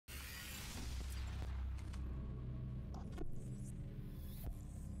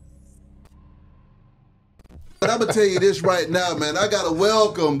I'm going to tell you this right now, man. I got to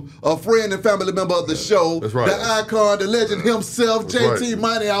welcome a friend and family member of the show. That's right. The icon, the legend himself, That's JT right.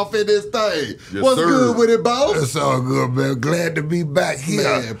 Money off in this thing. Yes, What's sir. good with it, boss? It's all good, man. Glad to be back here.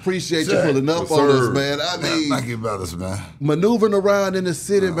 Man, appreciate you Sir. pulling up Yes, on us, sir. man. I mean, Thank you, brothers, man. maneuvering around in the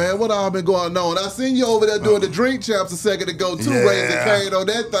city, man. What all been going on? I seen you over there doing the drink champs a second ago, too, Yeah. raising cane on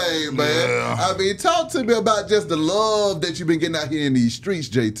that thing, man. Yeah. I mean, talk to me about just the love that you've been getting out here in these streets,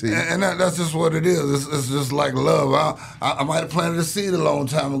 JT. And that's just what it is. It's just like love. I might have planted a seed a long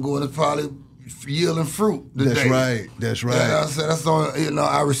time ago, and it's probably yielding fruit today. That's right. That's right. Yeah, I said that's the only,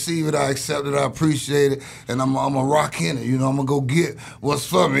 I receive it, I accept it, I appreciate it, and I'm a rock in it. I'm gonna go get what's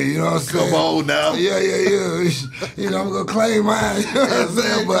for me. You know what I'm saying? Come on now. Yeah. I'm gonna go claim mine. You know what I'm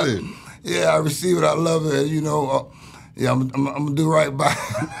saying? But yeah, I receive it, I love it. I'm gonna do right by.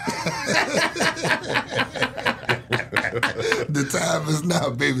 The time is now,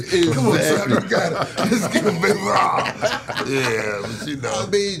 baby. Come on, son, you got it. Let's get a baby. Yeah, but I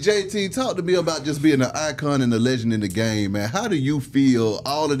mean, JT, talk to me about just being an icon and a legend in the game, man. How do you feel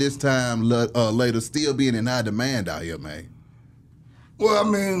all of this time later still being in high demand out here, man? Well, I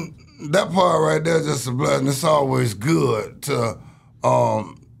mean, that part right there is just a blessing. It's always good to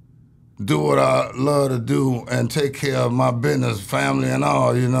do what I love to do and take care of my business, family and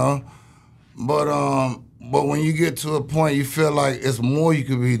all, But when you get to a point you feel like it's more you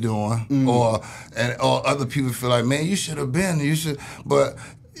could be doing, or other people feel like, man, you should have been, but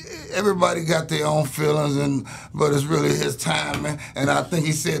everybody got their own feelings, but it's really his time, man. And I think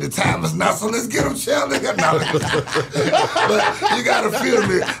he said the time is now, so let's get him challenged. But you gotta feel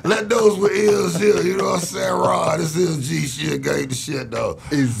me. Let those with ears hear. You know what I'm saying? Raw, this is G shit, got the shit though.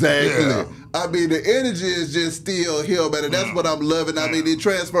 Exactly. Yeah. I mean, the energy is just still here, man, and that's what I'm loving. I mean, it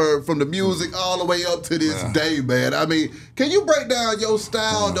transferred from the music all the way up to this day, man. I mean, can you break down your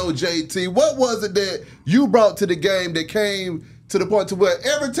style, though, JT? What was it that you brought to the game that came to the point to where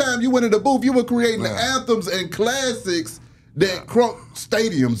every time you went in the booth, you were creating the anthems and classics that crunk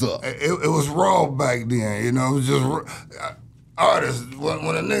stadiums up? It was raw back then, It was just artists. When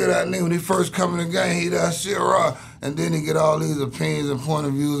a nigga that knew when he first come in the game, he that shit raw, and then he get all these opinions and point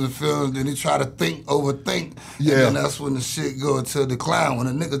of views and feelings. Then he try to overthink, and then that's when the shit go into decline. When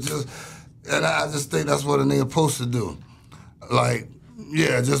a nigga and I just think that's what a nigga supposed to do. Like,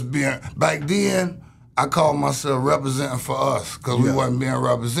 just being back then. I call myself representing for us because we wasn't being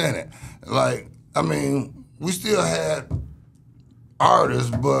represented. Like, I mean, we still had artists,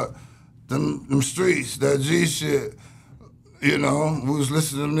 but them streets, that G shit, we was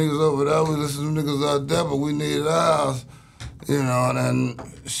listening to them niggas over there, we listening to them niggas out there, but we needed ours, and then,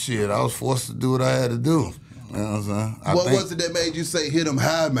 shit, I was forced to do what I had to do. You know what I'm saying? What was it that made you say hit 'em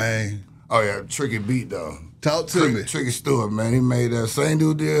high, man? Oh, yeah, Tricky beat, though. Talk to me. Tricky Stewart, man. He made that same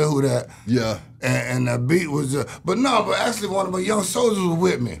dude did who that. Yeah. And that beat was just, but actually one of my young soldiers was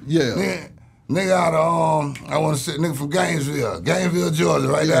with me. Yeah. Nigga out of, I want to say, nigga from Gainesville, Georgia,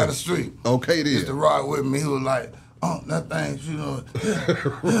 right down the street. Okay, then. Used to rock with me. He was like, that thing,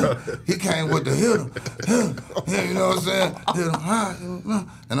 he came with the hit him, you know what I'm saying? Hit him high,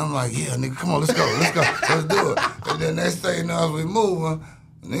 and I'm like, yeah, nigga, come on, let's go, let's do it. And then next thing you know, as we moving,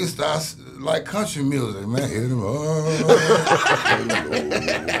 niggas start like country music, man.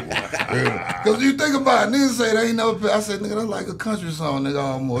 Because you think about it, niggas say they ain't never play. I said, nigga, that's like a country song, nigga,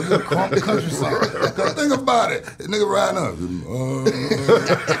 almost. It's a country song. Because think about it. The nigga riding up.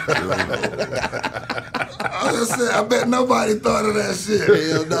 I just said, I bet nobody thought of that shit.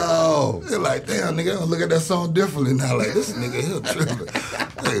 Hell no. They're like, damn, nigga, I'm gonna look at that song differently now. Like, this nigga here tripping.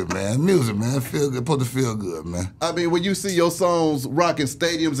 Hey, man, music, man, feel good. Supposed to feel good, man. I mean, when you see your songs rocking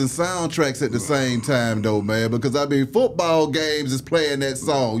stadiums and soundtracks at the same time, though, man, because, I mean, football games is playing that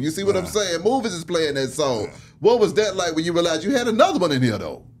song. You see what I'm saying? Movies is playing that song. What was that like when you realized you had another one in here,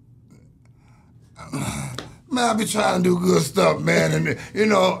 though? Man, I be trying to do good stuff, man, and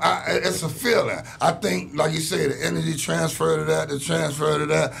it's a feeling. I think, like you say, the energy transfer to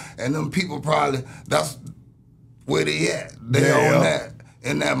that, and them people probably, that's where they at. They on that,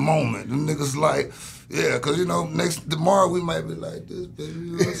 in that moment. Them niggas like, because, tomorrow we might be like this, baby,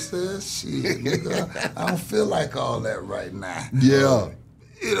 you know what I'm saying? Shit, nigga, I don't feel like all that right now. Yeah.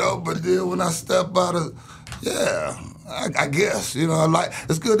 But then when I step out of, I guess,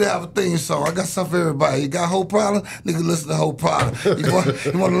 it's good to have a theme song. I got something for everybody. You got Whole Problem? Nigga, listen to Whole Problem. You want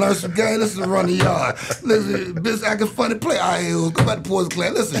to learn some game? Listen to Run the Yard. Listen, bitch acting funny, play iHeels. Go back to Poison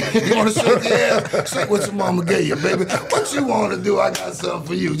Clan. Listen, you want to shake your ass? Shake what your mama gave you, baby. What you want to do, I got something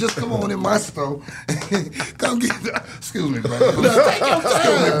for you. Just come on in my store. Come get, excuse me, brother. Take your time.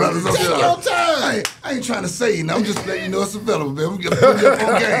 Excuse me, brothers. Take your time. I I ain't trying to say, you know, I'm just letting you know it's available, baby. I'm just putting you up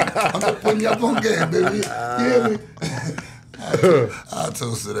on game. I'm just putting you up on game, baby. You hear me? I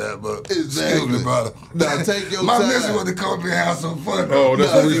toast to that, but excuse me, brother. Now take your My time. missus want to come up here and have some fun. Oh,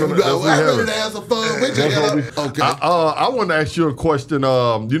 that's what we I'm ready to have some fun with you. Okay. I want to ask you a question.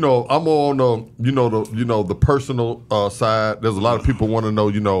 You know, I'm on the personal side. There's a lot of people want to know,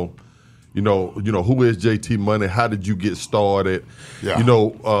 you know, who is JT Money? How did you get started? Yeah. You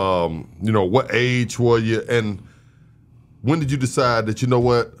know, what age were you, and when did you decide that, you know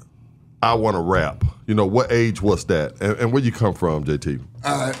what, I want to rap? You know, what age was that, and where you come from, JT?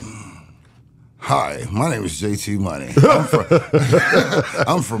 Hi, my name is JT Money.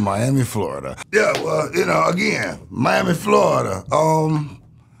 I'm from Miami, Florida. Yeah, well, you know, again, Miami, Florida.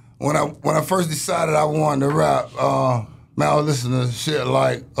 When I first decided I wanted to rap, man, I was listening to shit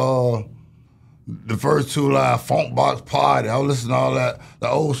like the first 2 live Funk Box Party. I was listening to all that, the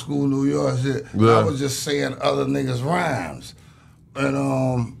old school New York shit. Yeah. I was just saying other niggas' rhymes. And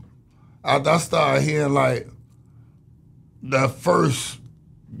I started hearing like the first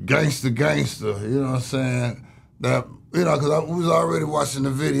gangster, you know what I'm saying? That, you know, because we was already watching the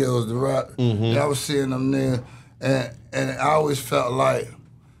videos, the rap, and I was seeing them there, and I always felt like,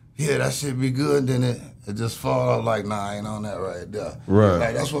 yeah, that shit be good, then it just fall off like, nah, I ain't on that right there. Right.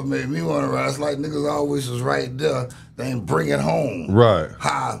 Like, that's what made me want to rap. It's like niggas always was right there. They ain't bring it home. Right.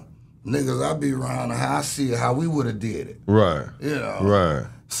 How niggas I be around and how I see it, how we would have did it. Right. You know? Right.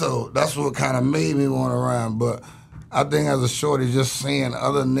 So that's what kind of made me want to rhyme. But I think as a shorty, just seeing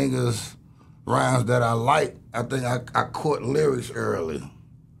other niggas' rhymes that I like, I think I caught lyrics early.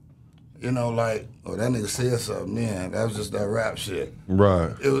 You know, like, oh, that nigga said something, man. That was just that rap shit.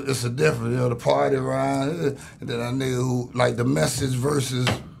 Right. It's a difference, you know, the party rhyme, and then a nigga who, like, the message versus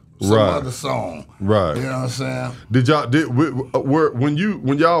some other song. Right. You know what I'm saying?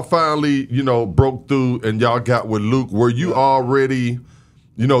 When y'all finally, you know, broke through and y'all got with Luke, were you already,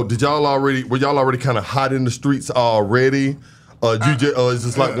 you know, were y'all already kind of hot in the streets already? It's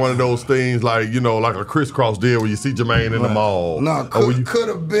just like one of those things, like, you know, like a crisscross deal where you see Jermaine in the mall. No, could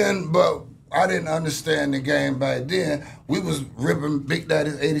have been, but I didn't understand the game back then. We was ripping Big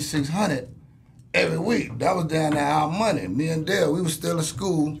Daddy's 8600 every week. That was down there our money. Me and Dale, we was still in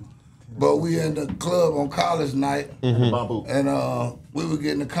school, but we in the club on college night, and we were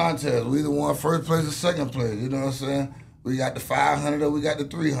getting the contest. We either won first place or second place, you know what I'm saying? We got the 500 or we got the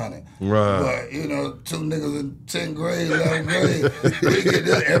 300. Right. But, you know, 2 niggas in 10th grade, 11th grade, we get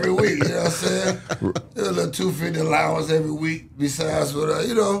this every week, you know what I'm saying? There's a little 250 allowance every week besides what,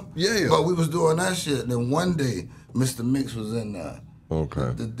 you know? Yeah. But we was doing that shit. And then one day, Mr. Mix was in there. Okay.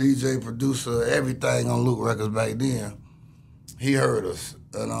 The DJ, producer, everything on Luke Records back then. He heard us.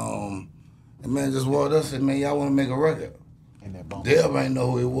 And man just walked us and said, man, y'all want to make a record? Dale ain't know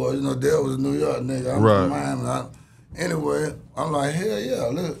who he was. You know, Dale was a New York nigga. I'm from Miami. Anyway, I'm like, hell yeah,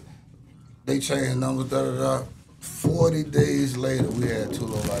 look. They changed numbers, da-da-da. 40 days later, we had 2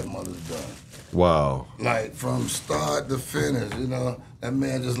 Low Life Mothers done. Wow. Like, from start to finish, you know, that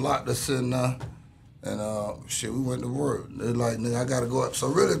man just locked us in there. And, shit, we went to work. They're like, nigga, I got to go up. So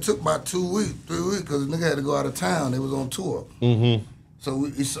really, it took about 2 weeks, 3 weeks, because the nigga had to go out of town. They was on tour. Mm-hmm. So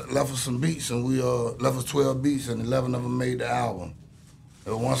he left us some beats, and we left us 12 beats, and 11 of them made the album.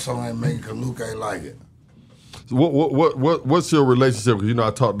 There was one song I ain't making because Luke ain't like it. What's your relationship? Because, you know,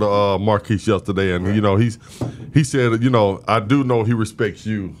 I talked to Marquise yesterday, and, you know, he said, you know, I do know he respects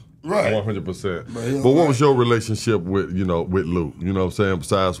you. Right. 100%. But what was your relationship with, you know, with Luke? You know what I'm saying?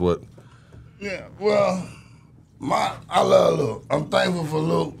 Besides what? Yeah, well, I love Luke. I'm thankful for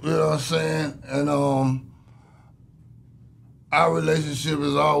Luke, you know what I'm saying? And our relationship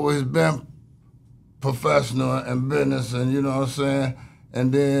has always been professional and business, and you know what I'm saying?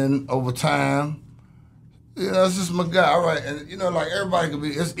 And then over time, you know, it's just my guy, all right? And you know, like everybody could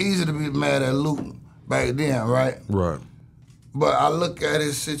be, it's easy to be mad at Luke back then, right? Right. But I look at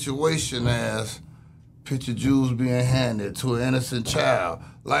his situation as picture jewels being handed to an innocent child.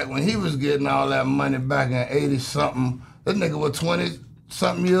 Like when he was getting all that money back in 80-something, that nigga was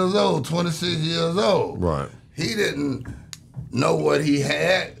 20-something years old, 26 years old. Right. He didn't know what he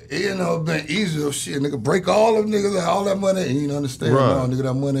had. You know, it'd been easier if shit, nigga, break all them niggas and all that money, and you don't understand, right. No, nigga,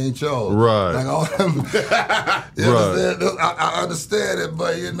 that money ain't yours. Right. Like all them, you right. understand? I understand it,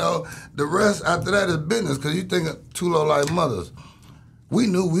 but you know, the rest after that is business, because you think of 2 Low Life Mothers. We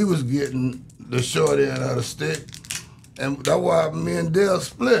knew we was getting the short end of the stick, and that's why me and Dale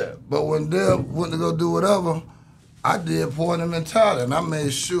split. But when Dale went to go do whatever, I did Point and Mentality, and I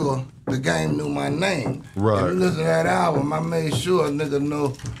made sure the game knew my name. Right. If you listen to that album, I made sure a nigga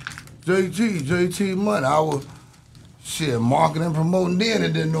know JT Money. I was shit, marketing, promoting. Then they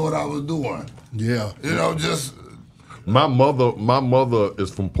didn't know what I was doing. Yeah. You know, just. My mother is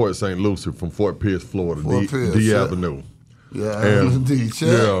from Port St. Lucie, from Fort Pierce, Florida, D Avenue. Yeah, And, D.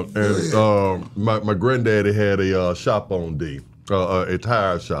 My granddaddy had a shop on D, a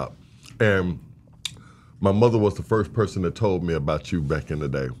tire shop, and my mother was the first person that told me about you back in the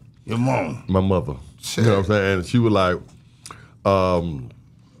day. Your mom. My mother. Shit. You know what I'm saying? And she was like,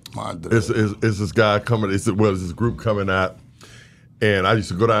 it's this guy coming, it's this group coming out. And I used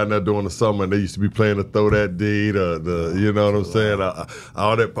to go down there during the summer, and they used to be playing the Throw That D, the you know what I'm saying,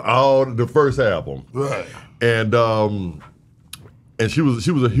 all the first album. Right. And she was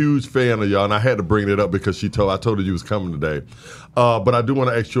a huge fan of y'all, and I had to bring it up because I told her you was coming today. But I do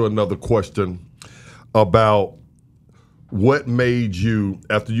want to ask you another question about what made you,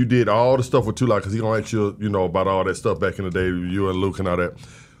 after you did all the stuff with Two Live, because he's gonna ask you, about all that stuff back in the day, you and Luke and all that.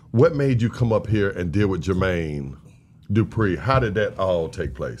 What made you come up here and deal with Jermaine Dupri? How did that all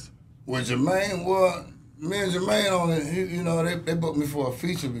take place? Well, Jermaine, me and Jermaine on it, they booked me for a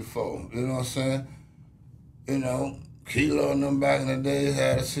feature before. You know what I'm saying? Kilo and them back in the day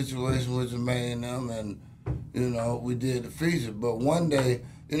had a situation with Jermaine and them, and, we did the feature. But one day,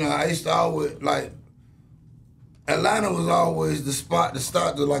 I used to always, Atlanta was always the spot to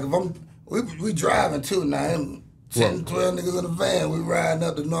start to, if we driving too now, 10, 12 niggas in the van, we riding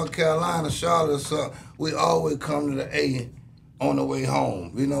up to North Carolina, Charlotte or something. We always come to the A on the way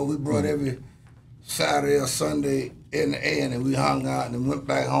home. We brought every Saturday or Sunday in the A, and then we hung out and then went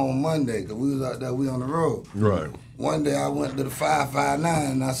back home Monday because we was out there, we on the road. Right. One day I went to the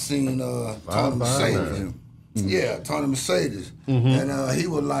 559 and I seen Tony Mercedes. Yeah, Tony Mercedes. Mm-hmm. And he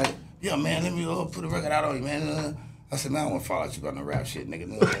was like, yeah, man, let me put a record out on you, man. I said, man, I don't want to follow you about no rap shit, nigga.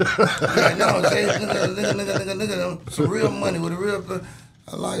 Yeah, no, Jay, nigga, some real money with a real.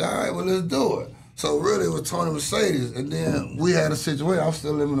 I'm like, all right, well, let's do it. So really, it was Tony Mercedes, and then we had a situation. I was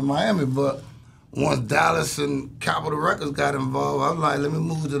still living in Miami, but once Dallas and Capitol Records got involved, I was like, let me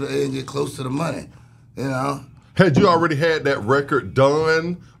move to the A and get close to the money, Had you already had that record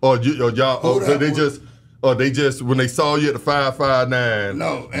done, or they just when they saw you at the 559?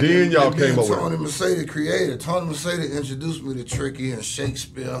 No, and then y'all came up with Tony Mercedes created. Tony Mercedes introduced me to Tricky and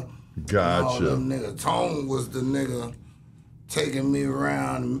Shakespeare. Gotcha. All them niggas. Tone was the nigga taking me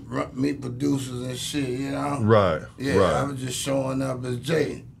around, meet producers and shit. Right. Yeah, right. I was just showing up as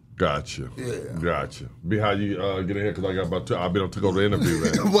Jay. Gotcha. Yeah. Gotcha. Be how you get in here because I got about I've been took over the interview,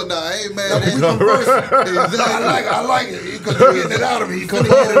 man. Well, nah, hey, man. I like it because you're getting it out of me. You finna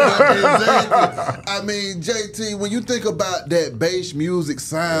get it out. Exactly. I mean, JT, when you think about that bass music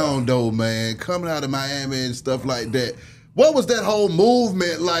sound, though, man, coming out of Miami and stuff like that, what was that whole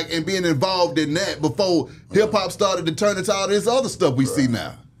movement like and being involved in that before hip-hop started to turn into all this other stuff we see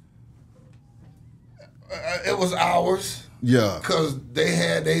now? It was ours. Yeah, cause they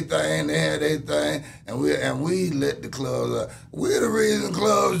had their thing, and we lit the clubs up. We're the reason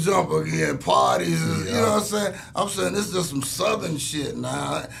clubs jump again, parties. You know what I'm saying? I'm saying this is just some southern shit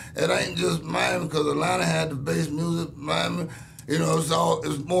now. It ain't just Miami, cause Atlanta had the bass music. Miami, it was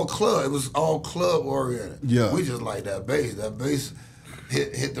more club. It was all club oriented. Yeah, we just like that bass. That bass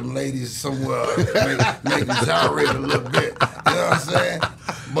hit them ladies somewhere, make them gyrate a little bit. You know what I'm saying?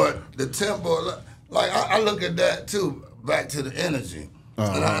 But the tempo, I look at that too. Back to the energy.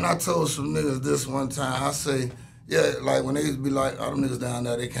 And I told some niggas this one time, I say, yeah, when they used to be like, all them niggas down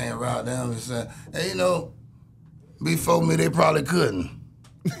there, they can't ride down and say, and before me, they probably couldn't.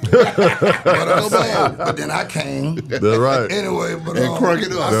 But then I came. That's right. Anyway, but and crank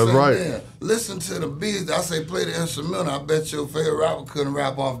it up. That's right. Yeah, listen to the beats. I say play the instrumental. I bet your favorite rapper couldn't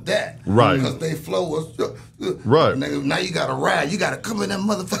rap off that. Right. Because they flow was right. Now you gotta ride. You gotta come in that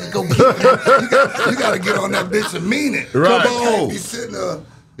motherfucker, go get it. You gotta get on that bitch and mean it. Right. Come on. Be sitting there.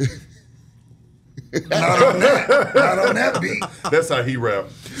 Not on that beat. That's how he rap.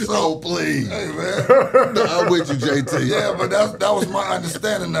 So please. Hey man. No, I'm with you, JT. Yeah, but that was my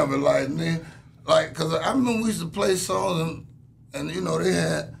understanding of it. Cause I remember we used to play songs and they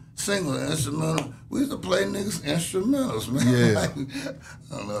had singles, instrumental. We used to play niggas instrumentals, man. Yeah.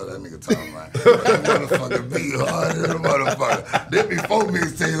 I don't know what that nigga talking about. That motherfucker beat hard as a motherfucker. Then before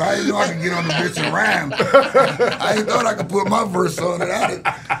mixtapes, I didn't know I could get on the bitch and rhyme. I ain't thought I could put my verse on it.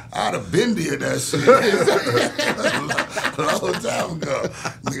 I'd have been did that shit. A long time ago.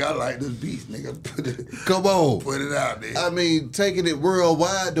 Nigga, I like this beat, nigga. Come on. Put it out there. I mean, taking it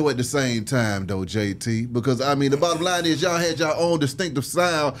worldwide, though, at the same time, though, JT. Because, the bottom line is y'all had your own distinctive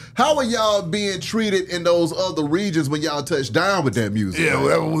sound. How are y'all being treated in those other regions when y'all touched down with that music? Yeah,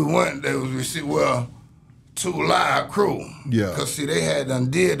 wherever we went, they was Two Live crew. Yeah. Because, see, they had done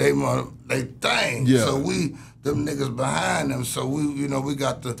did they thing. Yeah. So we them niggas behind them. So we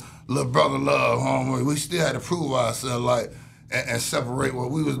got the little brother love, homie. We still had to prove ourselves, like, and separate what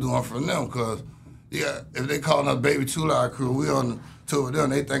we was doing from them, cause if they calling us Baby 2 Live Crew, we on the tour with them.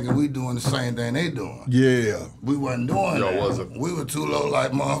 They thinking we doing the same thing they doing. Yeah, we wasn't doing that. Wasn't. We were too low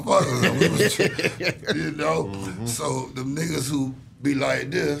like motherfuckers. And we was, So the niggas who be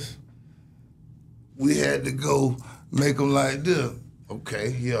like this, we had to go make them like this.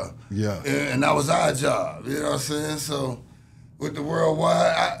 Okay, yeah. And that was our job. You know what I'm saying? So with the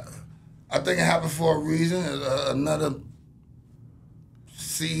worldwide, I think it happened for a reason. Another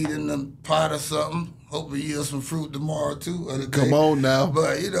seed in the pot or something. Hope it yields some fruit tomorrow too. Come on now.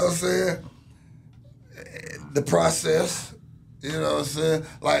 But you know what I'm saying? The process, you know what I'm saying?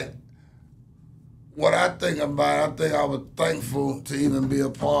 Like, what I think about, I think I was thankful to even be a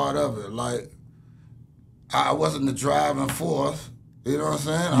part of it. Like, I wasn't the driving force, you know what I'm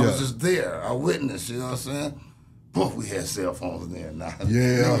saying? I was just there. I witnessed, you know what I'm saying? Boy, we had cell phones then. Nah.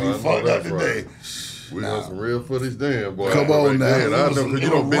 Yeah. We fucked up today. We had some real footage then, boy. Come on now. I know, because you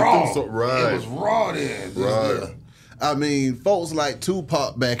done been through something. Right. It was raw then. Right. I mean, folks like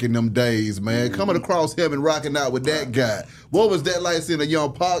Tupac back in them days, man, coming across him and rocking out with that guy. What was that like seeing a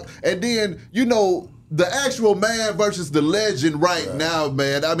young Pac? And then, the actual man versus the legend right now,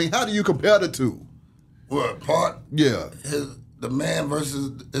 man. I mean, how do you compare the two? What, Pac? Yeah. The man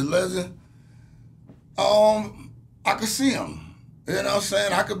versus his legend? I could see him. You know what I'm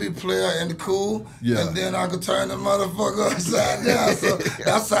saying? I could be player and cool, and then I could turn the motherfucker upside down. So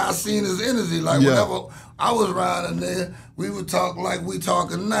that's how I seen his energy. Like, whenever I was around in there, we would talk like we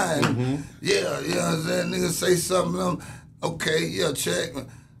talking now. Yeah, you know what I'm saying? Niggas say something to them, okay, yeah, check.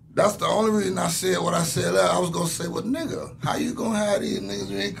 That's the only reason I said what I said. I was going to say, well, nigga, how you going to have these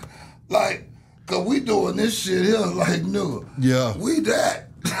niggas? Like, because we doing this shit here like, nigga. Yeah. We that.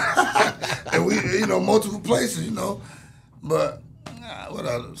 And we, multiple places, But,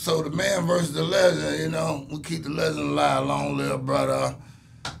 whatever. So the man versus the legend, we keep the legend alive. Long live, brother.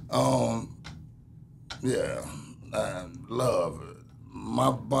 Love.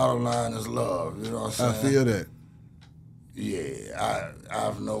 My bottom line is love. You know what I'm saying? I feel that. Yeah, I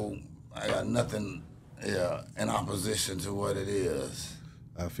got nothing in opposition to what it is.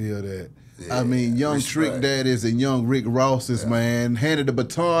 I feel that. Yeah, I mean, young respect. Trick Daddies and young Rick Rosses, man, handed the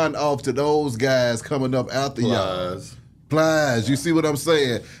baton off to those guys coming up after y'all. Plies, you see what I'm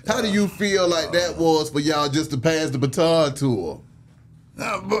saying? How do you feel like that was for y'all just to pass the baton to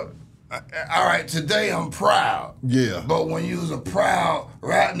them? But all right, today I'm proud. Yeah. But when you was a proud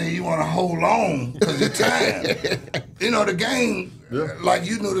Ratner, you want to hold on because you're tired. The game, like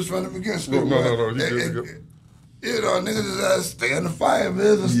you knew this from the beginning. No. Niggas just had to stay in the fire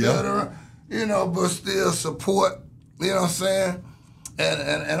business, but still support, you know what I'm saying?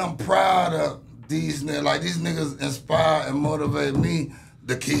 And I'm proud of these niggas. Like, these niggas inspire and motivate me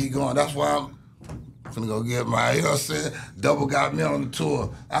to keep going. That's why I'm finna go get my, you know what I'm saying? Double got me on the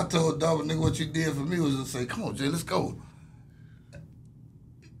tour. I told Double, nigga, what you did for me was to say, come on, Jay, let's go.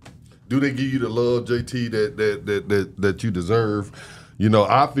 Do they give you the love, JT, that you deserve?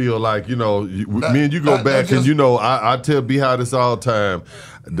 I feel like, me and you go back and, I tell B-How this all the time.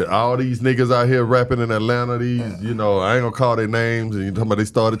 All these niggas out here rapping in Atlanta, I ain't gonna call their names, and you talking about they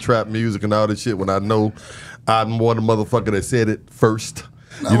started trap music and all this shit when I know I'm one of the motherfucker that said it first.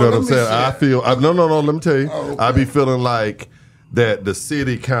 You know what I'm saying? I feel, no, let me tell you. Oh, okay. I be feeling like that the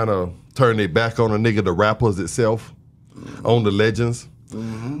city kind of turned their back on the nigga, the rappers itself, on the legends.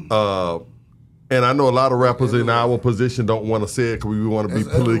 And I know a lot of rappers in our position don't want to say it because we want to be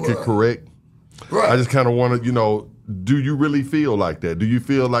politically correct. Right. I just kind of want to, do you really feel like that? Do you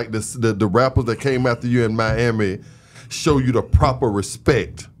feel like the rappers that came after you in Miami show you the proper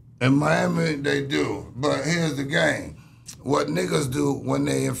respect? In Miami, they do. But here's the game. What niggas do when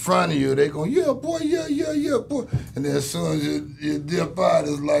they in front of you, they go, yeah, boy, yeah, boy. And then as soon as you dip out,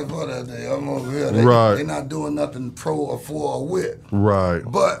 it's like, oh, that day, I'm over here. They not doing nothing pro or for or with. Right.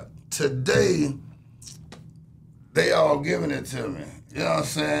 But today, they all giving it to me. You know what I'm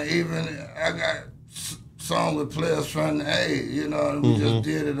saying? Even I got songs with players from the A, we just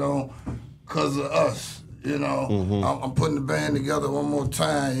did it on because of us, I'm putting the band together one more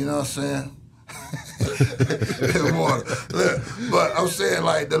time, you know what I'm saying? But I'm saying,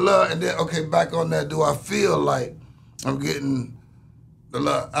 like, the love, and then, okay, back on that, do I feel like I'm getting the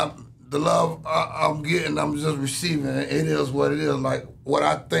love? The love I'm getting, I'm just receiving. It is what it is. Like, what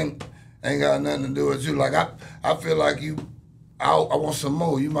I think ain't got nothing to do with you. Like, I feel like I want some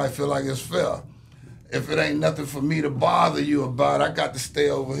more. You might feel like it's fair. If it ain't nothing for me to bother you about, I got to stay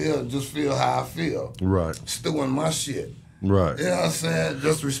over here and just feel how I feel. Right. Stewing my shit. Right. You know what I'm saying?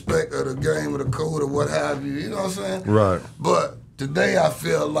 Just respect of the game, of the code, or what have you. You know what I'm saying? Right. But today I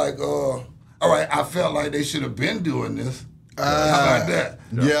feel like, all right, I felt like they should have been doing this. How about that?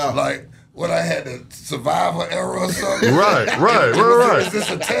 Yeah. Like, what I had the survival era or something. Right. Is this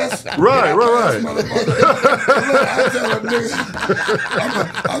a test? Right. Look, I tell a nigga,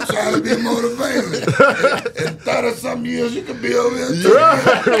 I'm trying to be motivated. In 30-something years, you can be over here. Right.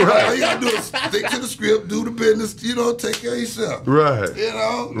 All you gotta do is stick to the script, do the business, you know, take care of yourself. Right. You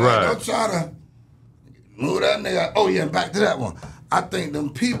know? Right. Don't try to move that nigga. Oh, yeah, back to that one. I think them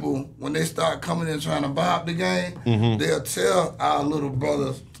people, when they start coming in trying to buy up the game, they'll tell our little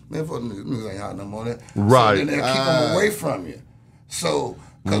brothers, man, fuck niggas ain't hot no more. Right. So then they'll keep them away from you. So,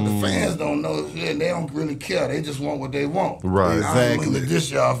 because the fans don't know, and they don't really care. They just want what they want. Right. I don't mean to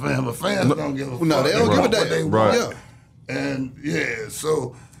diss y'all fan, but fans don't give a fuck. No, they don't give a want damn. what they Right. want. And yeah,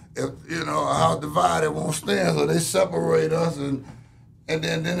 so if you know how divided won't stand, so they separate us and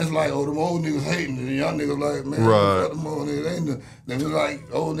then it's like, oh, them old niggas hating, and the young niggas like, man, Right. fuck them old niggas. Ain't the, then we like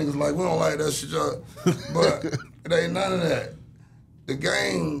old niggas like, we don't like that shit, y'all. But it ain't none of that. The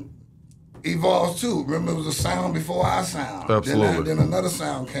game evolves too. Remember, it was a sound before our sound. Absolutely. Then another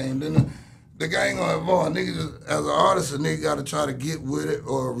sound came. Then the game gonna evolve. Niggas, just, as an artist, a nigga gotta try to get with it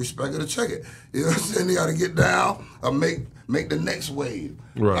or respect it or check it. You know what I'm saying? They gotta get down or make the next wave.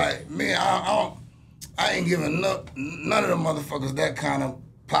 Right. Like, man, I ain't giving none of them motherfuckers that kind of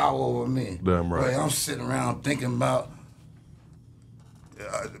power over me. Damn right. Like, I'm sitting around thinking about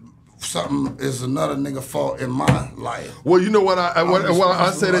something is another nigga fault in my life. Well, you know what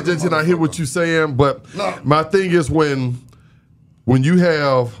I say that, JT, and I hear what you're saying, but my thing is when you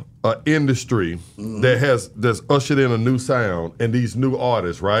have an industry that's ushered in a new sound and these new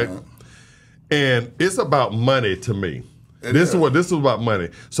artists, right? And it's about money to me. This is about money.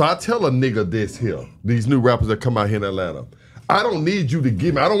 So I tell a nigga this here, these new rappers that come out here in Atlanta. I don't need you to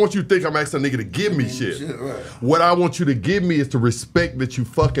give me, I don't want you to think I'm asking a nigga to give me shit. Right. What I want you to give me is the respect that you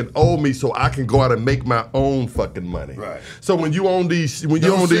fucking owe me so I can go out and make my own fucking money. Right. So when you own these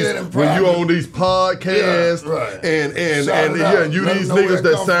podcasts and you these niggas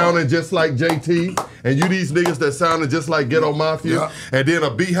that sounding just like JT and you these niggas that sounding just like Ghetto Mafia and then a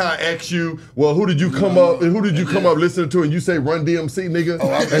Beehive asks you, well, who did you come up listening to and you say Run DMC nigga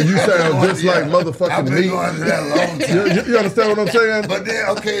and you sound just like motherfucking I've been me. going through that a long time. You understand what I'm saying? But then,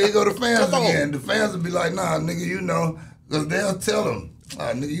 okay, they go to fans again. The fans will be like, nah, nigga, you know, because they'll tell them,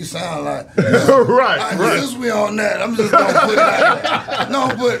 nigga, you sound like. right. Since we on that, I'm just going to put it out there.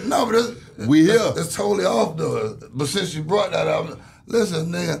 No, but we here. It's totally off, though. But since you brought that up, listen,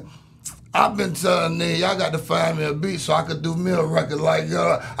 nigga, I've been telling nigga, y'all got to find me a beat so I could do me a record like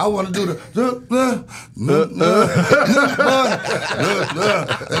I want to do the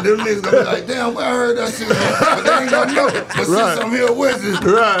and them niggas gonna be like, damn, where I heard that shit, but they ain't gonna know. But since I'm here with it,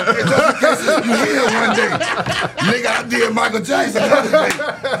 just in case you hear one day, nigga, I did Michael Jackson the other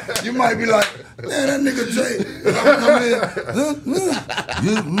day. You might be like, man, that nigga Jay, and I'm come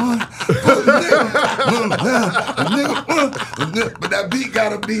in, but that beat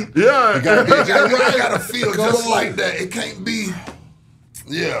gotta be, it gotta feel just like that. It can't be,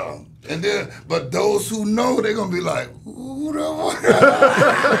 And then, but those who know, they're gonna be like, who the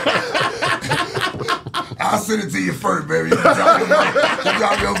I'll send it to you first, baby. You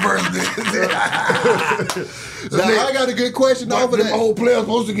drop your verse. Now, I got a good question over that. The whole players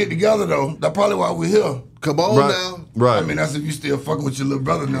supposed to get together though. That's probably why we're here. Come on now. Right. I mean, that's if you still fucking with your little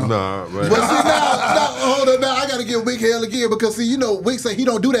brother now. Nah, right. But see, now, hold on, now I gotta give Wick hell again because see, you know, Wick say he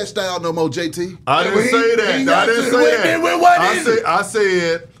don't do that style no more, JT. I didn't say that. I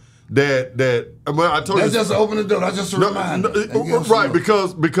said that I told you. That's just to open the door. That's just a reminder. Right,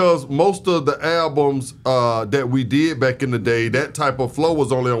 because most of the albums that we did back in the day, that type of flow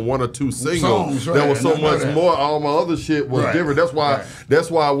was only on one or two singles. There was so much more. All my other shit was different.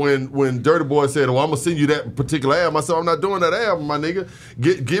 That's why when Dirty Boy said, "Oh, I'm gonna send you that particular album," I said, "I'm not doing that album, my nigga.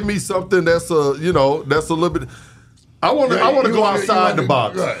 Give me something that's that's a little bit." I want to go outside the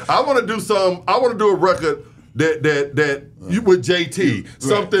box. Right. I want to do a record that you with JT,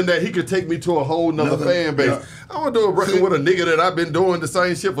 something that he could take me to a whole nother fan base. I want to do a record with a nigga that I've been doing the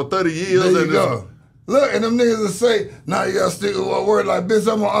same shit for 30 years. There you go. Look, and them niggas will say, nah, you gotta stick with one word like, bitch,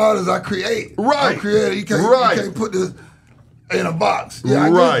 I'm an artist, I create. Right. I'm creative. You can't put this in a box. Yeah,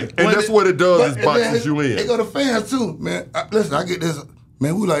 right. And that's what it does, is boxes you in. They go to fans too, man. Listen, I get this,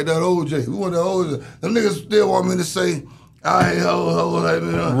 man, we like that OJ. We want that OJ. Them niggas still want me to say, I hate hoes, like,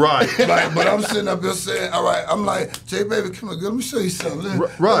 you know. Right. Like, but I'm sitting up here saying, all right, I'm like, Jay, baby, come here, girl, let me show you something.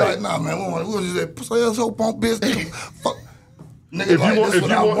 Right. Like, nah, man, we want to say, pussy ass hoe punk bitch. Fuck. Nigga,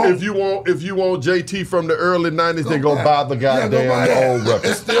 if you want JT from the early '90s, then go buy the goddamn old record.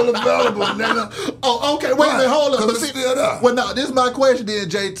 It's still available, nigga. Oh, okay. Wait a minute. Hold up. It's still there. Well, now this is my question, then,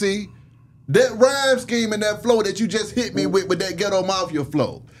 JT. That rhyme scheme and that flow that you just hit me with that Ghetto Mafia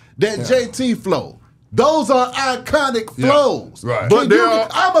flow, that JT flow. Those are iconic flows. Right. But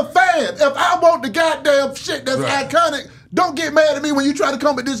I'm a fan. If I want the goddamn shit that's iconic, don't get mad at me when you try to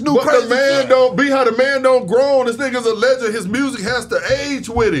come with this new crazy shit. The man don't grow on. This nigga's a legend. His music has to age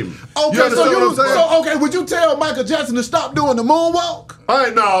with him. Okay, so would you tell Michael Jackson to stop doing the moonwalk?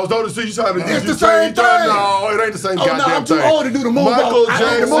 I was you trying to. It's the same thing. No, it ain't the same goddamn thing. I'm too old to do the moonwalk. Michael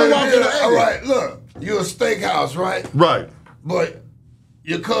Jackson. All right, look, you're a steakhouse, right? Right. But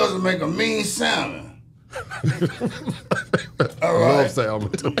your cousin make a mean salmon. All right.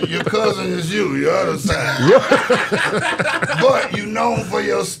 Your cousin is you other side. But you known for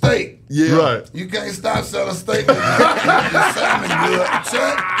your steak. Yeah. Right. You can't stop selling steak. Your salmon good.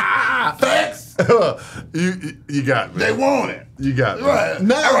 Check. Facts. You got me. They want it. You got me. Right.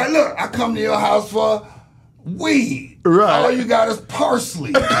 All right, look, I come to your house for weed. Right. All you got is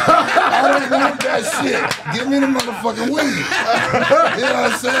parsley. I don't want that shit. Give me the motherfucking weed. You know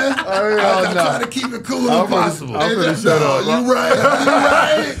what I'm saying? I try to keep it cool as possible. I'm finna shut up. You right.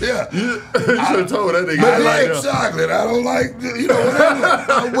 Yeah. You should have told that nigga. I like chocolate. I don't like,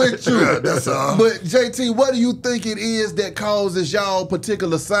 whatever. I'm with you. Yeah, that's all. But JT, what do you think it is that causes y'all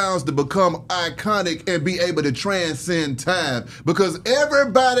particular sounds to become iconic and be able to transcend time? Because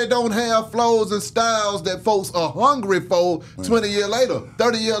everybody don't have flows and styles that folks are hungry for 20 years later,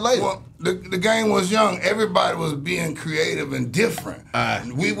 30 years later. Well, the game was young. Everybody was being creative and different.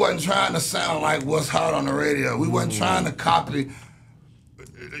 We wasn't trying to sound like what's hot on the radio. We wasn't trying to copy.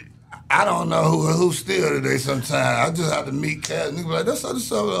 I don't know who's still today sometimes. I just have to meet cats and be like, that's other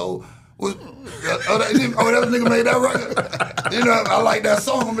stuff. That nigga made that record. I like that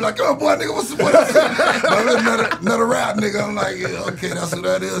song. I'm be like, oh boy, nigga, what's that? But another rap nigga, I'm like, yeah, okay, that's who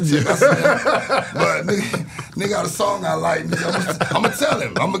that is. But nigga got a song I like. Nigga, I'm gonna tell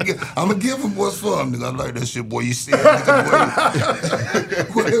him. I'm gonna give him what's for him. Nigga, I like that shit, boy. You see it, nigga,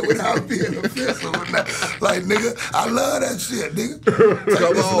 boy. Without being offensive. Like, nigga, I love that shit, nigga.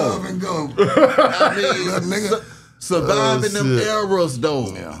 Take this love and go. I mean, nigga. Surviving them eras, though,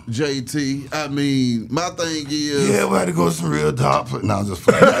 JT. I mean, my thing is... Yeah, we had to go to some real dark... No, I'm just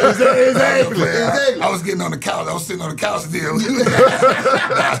playing. Exactly. I was getting on the couch. I was sitting on the couch there.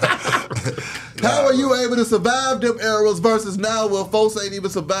 How are you able to survive them eras versus now where folks ain't even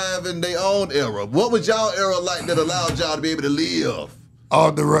surviving their own era? What was y'all era like that allowed y'all to be able to live?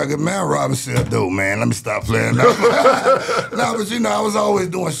 Off the record, man, Robin said, dude, man, let me stop playing now. No, but I was always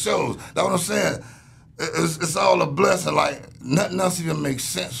doing shows. That's what I'm saying. It's all a blessing. Like, nothing else even makes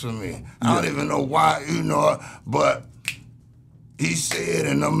sense for me. I don't even know why, but he said,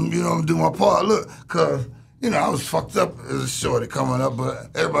 and I'm doing my part. Look, because, I was fucked up as a shorty coming up, but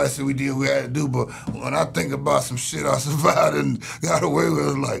everybody said we did what we had to do. But when I think about some shit I survived and got away with,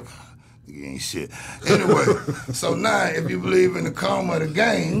 it's like, you ain't shit. Anyway, so now, if you believe in the karma of the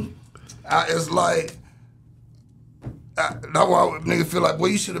game, it's like, that's why niggas feel like,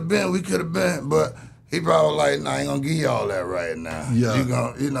 well, you should have been, we could have been, but he probably like, nah, I ain't gonna give you all that right now. Yeah. You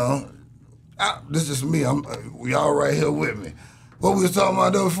gonna, this is me. Y'all right here with me. What we was talking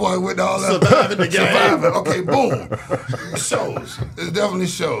about though before I went to all that? Surviving the game. Surviving. Okay, boom. Shows. It's definitely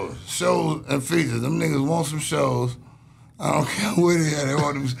shows. Shows and features. Them niggas want some shows. I don't care where they at.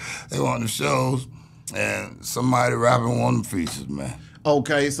 They want them shows. And somebody rapping want them features, man.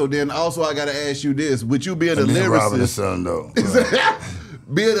 Okay, so then also I gotta ask you this. Would you be a Robin lyricist? Son, though.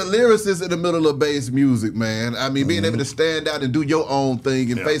 Being a lyricist in the middle of bass music, man. I mean, being able to stand out and do your own thing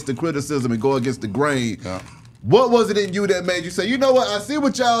and face the criticism and go against the grain. Yeah. What was it in you that made you say, you know what, I see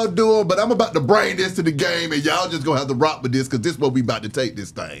what y'all doing, but I'm about to bring this to the game and y'all just gonna have to rock with this because this is where we about to take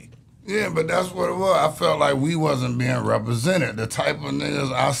this thing. Yeah, but that's what it was. I felt like we wasn't being represented. The type of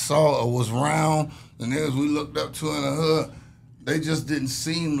niggas I saw or was around, the niggas we looked up to in the hood, they just didn't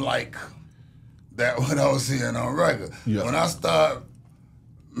seem like that what I was hearing on record. Yeah. When I started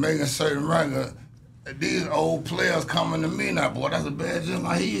making certain records, these old players coming to me now, boy, that's a bad job.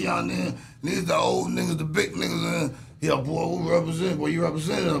 I hear y'all there. These the old niggas, the big niggas, and yeah, boy, who represent? Boy, you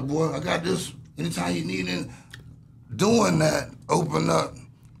representative, boy. I got this. Anytime you need it, doing that, open up.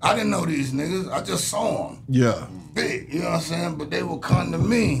 I didn't know these niggas. I just saw them. Yeah. Big, you know what I'm saying? But they would come to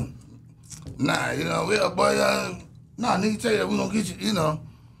me. Nah, yeah, boy, nah, nigga, tell you, we gonna get you, I'm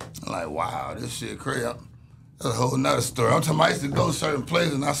like, wow, this shit crazy. That's a whole nother story. I'm talking about I used to go to certain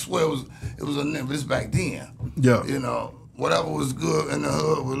places, and I swear it was a nigga, this back then. Yeah. Whatever was good in the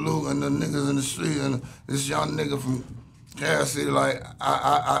hood with Luke and the niggas in the street, and this young nigga from Yeah, see, like,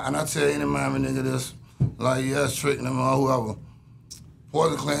 and I tell any Miami nigga this, like, yes, Trick and them or whoever,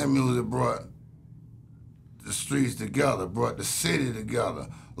 Poison Clan music brought the streets together, brought the city together.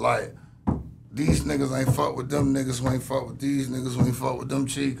 Like, these niggas ain't fuck with them niggas who ain't fuck with these niggas who ain't fuck with them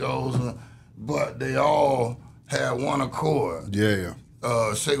Chicos, but they all had one accord. Yeah.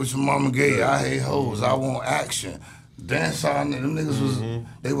 Shake What Your Mama Gave You, I Hate Hoes, I Want Action. Dance on them niggas was,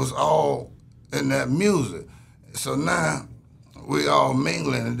 they was all in that music. So now we all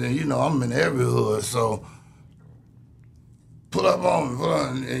mingling, and then, you know, I'm in every hood, so pull up on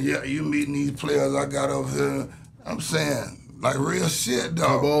me, and yeah, you meeting these players I got over here. I'm saying, like, real shit,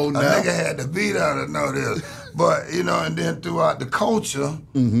 though. Come on now. A nigga had to be there to know this. But, you know, and then throughout the culture,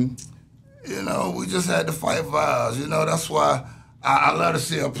 you know, we just had to fight for ours. You know, that's why I love to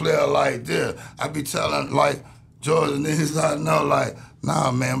see a player like this. I be telling, like, Georgia niggas I know, like, nah,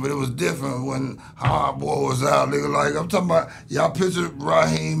 man, but it was different when Hard Boy was out, nigga. Like, I'm talking about, y'all picture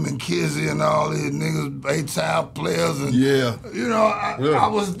Raheem and Kizzy and all these niggas, A-Town players. And, you know, I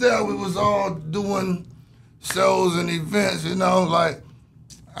was there. We was all doing shows and events, you know, like,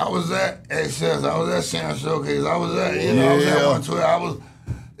 I was at Excess, I was at Shannon Showcase, I was at, you know, I was at 112, I was,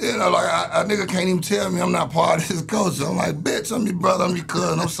 you know, like, a nigga can't even tell me I'm not part of his culture. I'm like, bitch, I'm your brother, I'm your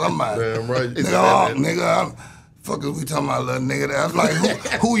cousin, I'm somebody. Damn right. Nigga, fuck is we talking about, little nigga? I'm like,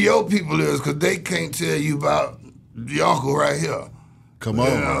 who your people is, because they can't tell you about your uncle right here. Come on.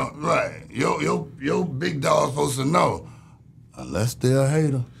 You know, right. Your big dog's supposed to know. Unless they're a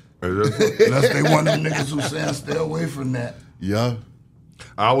hater. Unless they one of them niggas who saying stay away from that. Yeah.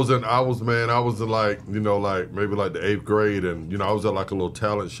 I was in like, you know, like maybe like the 8th grade, and, you know, I was at like a little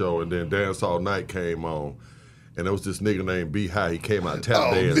talent show, and then Dance All Night came on. And there was this nigga named B-High. He came out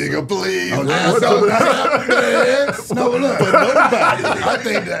tap dancing. Nigga, please. No, look. But nobody.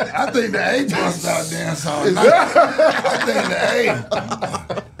 I think the A bust out Dance All Night. I think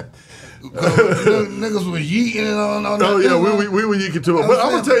the A. Niggas was yeeting on that. Oh, yeah, we were yeeking to it. But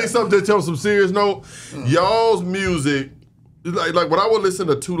I'm going to tell you something to tell some serious note. Y'all's music, like when I would listen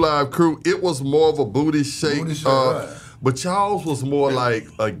to 2 Live Crew, it was more of a booty shake. Right. But y'all's was more like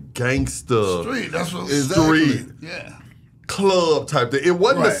a gangster street. That's what street. Yeah. Club type thing. It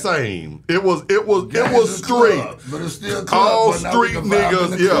wasn't the same. It was street. Club, but it's still club. All street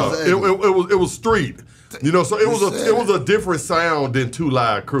niggas. Yeah. It was street. You know, so it was a different sound than 2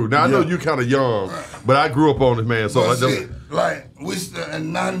 Live Crew. Now I know you kind of young, but I grew up on it, man. So like we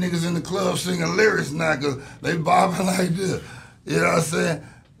and 9 niggas in the club singing lyrics now because they bobbing like this. You know what I'm saying?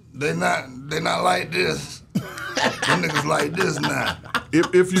 They not like this. Them niggas like this now.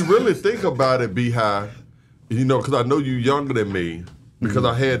 If you really think about it, B-High, you know, because I know you younger than me, because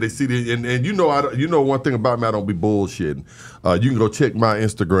I had the CD, and you know one thing about me, I don't be bullshitting. You can go check my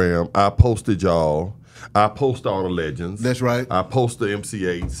Instagram. I posted y'all. I post all the legends. That's right. I post the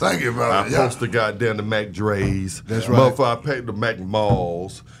MC8s. Thank you, brother. I post the goddamn the Mac Dre's. That's right. Motherfucker, I paid the Mac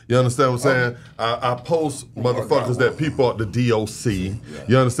Malls. You understand what I'm saying? I post motherfuckers that people at the DOC. Yeah.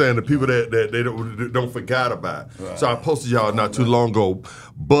 You understand? The people that they don't forget about. Right. So I posted y'all not too long ago.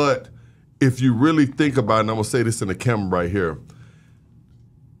 But if you really think about it, and I'm going to say this in the camera right here,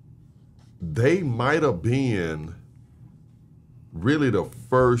 they might have been really the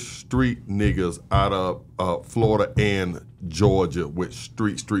first street niggas out of Florida and Georgia with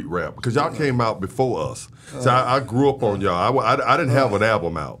street rap, because y'all came out before us. So I grew up on y'all. I didn't have an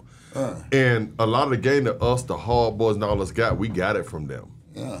album out, and a lot of the game that us, the Hard Boys, and all us got, we got it from them.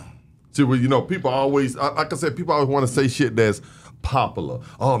 Yeah. See, well, you know, people always, like I said, people always want to say shit that's popular.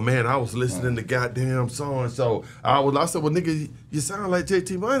 Oh man, I was listening to goddamn so and so. I said, well, nigga, you sound like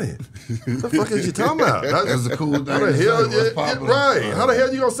JT Money. What the fuck is you talking about? That's a cool thing. How the hell, right? How the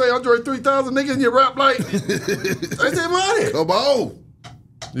hell you gonna say Andre 3000, nigga, and you rap like JT Money? Come on.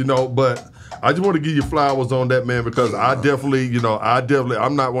 You know, but I just want to give you flowers on that, man, because I definitely,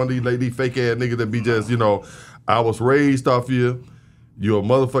 I'm not one of these lady fake ass niggas that be just, I was raised off you. You're a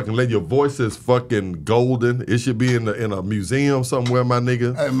motherfucking lady. Your voice is fucking golden. It should be in a museum somewhere, my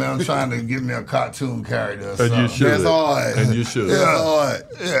nigga. Hey, man, I'm trying to get me a cartoon character. And you should. That's all right. And you should. That's all right.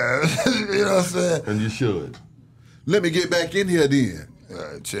 Yeah. You know what I'm saying? And you should. Let me get back in here then.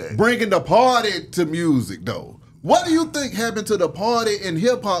 Check. Bringing the party to music, though. What do you think happened to the party in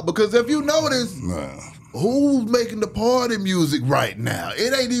hip-hop? Because if you notice, who's making the party music right now?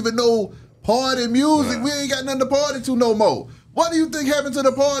 It ain't even no party music. We ain't got nothing to party to no more. What do you think happened to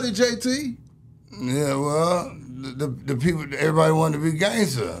the party, JT? Yeah, well, the people, everybody wanted to be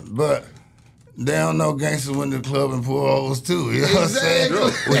gangster, but They don't know gangsters went to the club and pull hoes too. You know what I'm saying?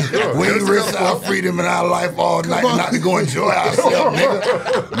 Sure. We risk our freedom and our life all night not to go enjoy ourselves, nigga.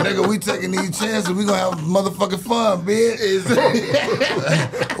 Nigga, we taking these chances. We gonna have motherfucking fun, bitch.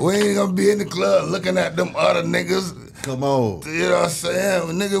 We ain't gonna be in the club looking at them other niggas. Come on. You know what I'm saying?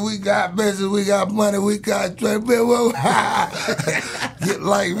 Nigga, we got business, we got money, we got trade, bitch. Get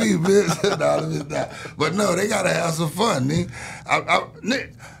like me, bitch. No, let me stop. But no, they gotta have some fun, nigga.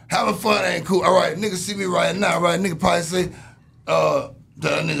 Nigga, having fun ain't cool. All right, nigga see me right now, right? Nigga probably say, that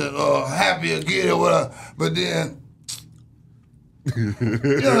nigga happy again or whatever. But then, you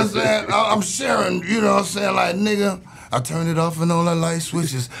know what I'm saying? I'm sharing, you know what I'm saying? Like, nigga, I turned it off and all the light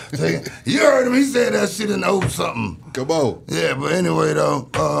switches. You heard him, he said that shit in the old something. Come on. Yeah, but anyway, though,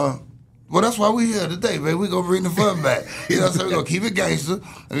 well, that's why we here today, baby. We gonna bring the fun back. You know what I'm saying? We gonna keep it gangster.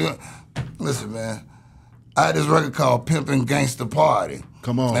 Listen, man, I had this record called Pimpin' Gangsta Party.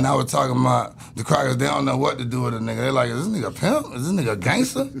 Come on. And I was talking about the crackers, they don't know what to do with a nigga. They like, is this nigga a pimp? Is this nigga a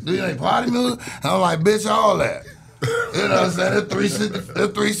gangster? Do you ain't party music? And I'm like, bitch, all that. You know what I'm saying? It's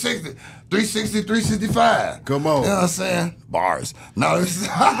 360. 360, 365. Come on. You know what I'm saying? Bars. No,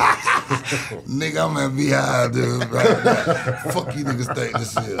 nigga, I'm at Beehive, dude. Fuck you niggas think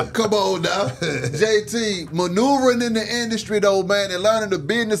this is. Come on now. JT, maneuvering in the industry though, man, and learning the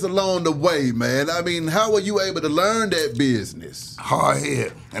business along the way, man. I mean, how were you able to learn that business? Hard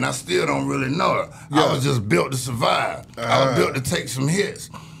head. And I still don't really know it. Yeah. I was just built to survive. I was built to take some hits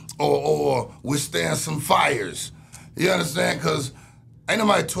or withstand some fires. You understand? Because ain't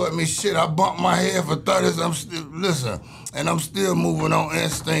nobody taught me shit. I bumped my head for 30s. I'm still moving on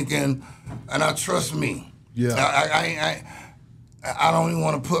instinct, and I trust me. Yeah. I don't even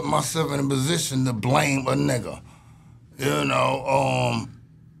want to put myself in a position to blame a nigga. You know,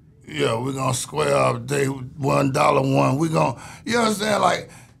 yeah, we're gonna square up day $1 we gonna, you know what I'm saying? Like,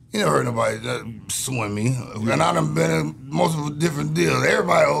 you never heard nobody suing me. And I done been in multiple different deals.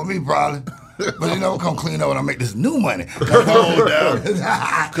 Everybody owe me probably. But you know, come clean up when I make this new money. Come on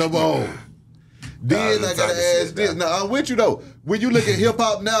now. Come on. Then I gotta ask this. Now I'm with you though. When you look at hip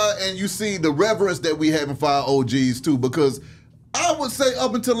hop now and you see the reverence that we have for our OGs too, because I would say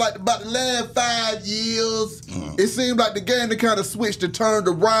up until like about the last 5 years, it seemed like the game kind of switched and turned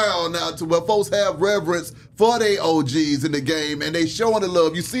around now to where folks have reverence for their OGs in the game and they showing the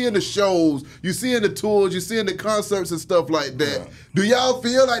love. You see in the shows, you see in the tours, you see in the concerts and stuff like that. Yeah. Do y'all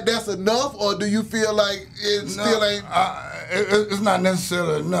feel like that's enough, or do you feel like it still ain't? It's not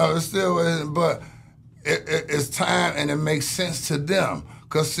necessarily no. It still isn't, but it's time and it makes sense to them.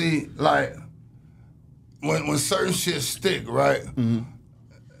 Cause see, like, when certain shit stick, right? Mm-hmm.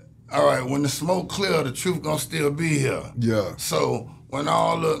 All right, when the smoke clear, the truth gonna still be here. Yeah. So when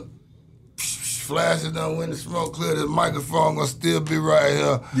all the flashes done, when the smoke clear, the microphone gonna still be right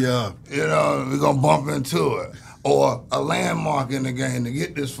here. Yeah. You know, we gonna bump into it. Or a landmark in the game. To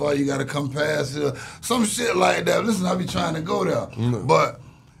get this far, you gotta come past here. Some shit like that. Listen, I be trying to go there. Mm-hmm. But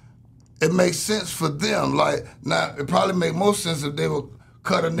it makes sense for them. Like, now, it probably make more sense if they would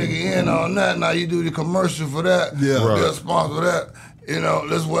cut a nigga in on that. Now you do the commercial for that. Yeah. Right. Get a sponsor for that. You know,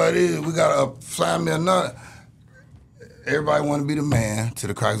 that's what it is. We gotta sign me another. Everybody want to be the man till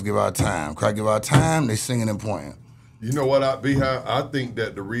the crackers give out time. Crack give out time, they singing and pointing. You know what, I think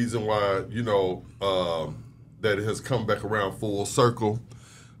that the reason why, you know, that it has come back around full circle,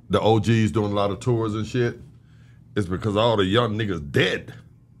 the OGs doing a lot of tours and shit, is because all the young niggas dead.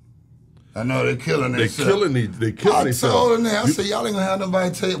 I know they're killing themselves. They killing themselves. I told them that. I said, y'all ain't gonna have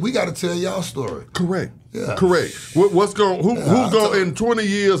nobody tell you. We gotta tell y'all story. Correct. Yeah. Correct. Who's going in 20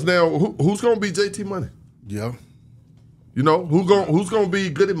 years now? Who's gonna be JT Money? Yeah. You know who's gonna be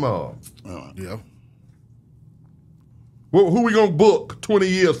Goody Mob? Yeah. Well, who we gonna book 20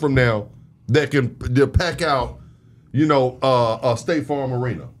 years from now that can pack out, you know, a State Farm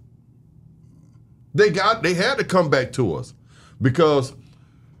Arena? They had to come back to us because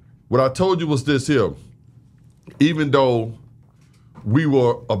what I told you was this here. Even though we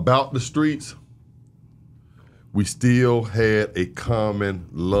were about the streets, we still had a common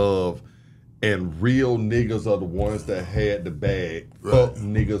love, and real niggas are the ones that had the bag. Right. Fuck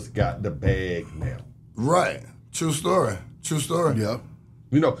niggas got the bag now. Right. True story. Yeah.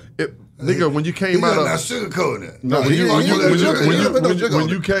 You know, nigga, when you came out of not sugarcoating it. No, when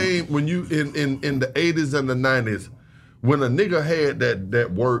you came in the 80s and the 90s, when a nigga had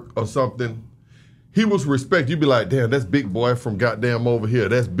that work or something, he was respected. You'd be like, damn, that's big boy from goddamn over here.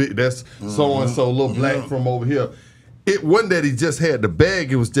 That's big. That's so and so little black from over here. It wasn't that he just had the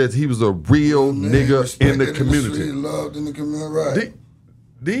bag. It was just he was a real nigga in the community. Loved in the community, right?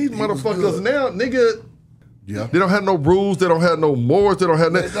 These motherfuckers now, nigga. Yeah. They don't have no rules. They don't have no morals. They don't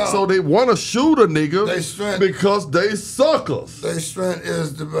have nothing. So they want to shoot a nigga because they suckers. Their strength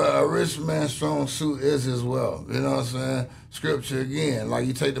is a rich man's strong suit is his wealth. You know what I'm saying? Scripture again. Like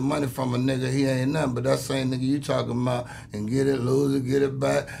you take the money from a nigga, he ain't nothing. But that same nigga you talking about and get it, lose it, get it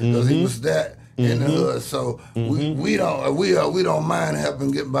back. Because he was that in the hood. So we don't mind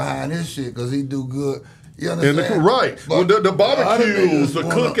helping get behind his shit because he do good. You understand? Right. Well, the barbecues, the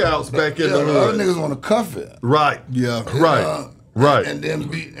cookouts back in the hood. Other niggas want to cuff it. Right. Yeah. Right. And then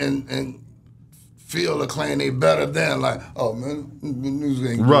and feel the claim they better than like, oh man, news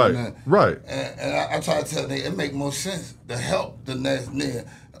ain't good. Right. And I try to tell them it make more sense to help the next nigga.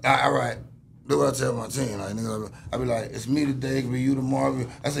 All right. That's what I tell my team. Like, nigga, I be like, it's me today, it could be you tomorrow.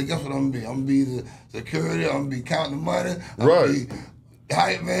 I say, guess what I'm gonna be? I'm gonna be the security. I'm gonna be counting the money. I'm gonna be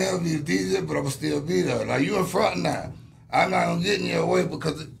hype man, I'll be the DJ, but I'm gonna still be there. Like you in front now. I'm not gonna get in your way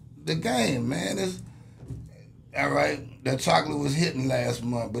because the game, man, is all right. That chocolate was hitting last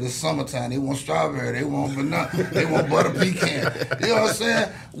month, but it's summertime. They want strawberry, they want banana, they want butter pecan. You know what I'm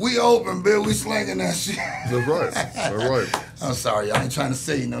saying? We open, Bill. We slinging that shit. That's right. That's right. I'm sorry, I ain't trying to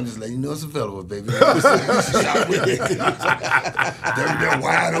say, I'm just letting you know it's available, baby. They're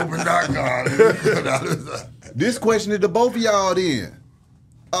wide open dark. This question is to both of y'all then.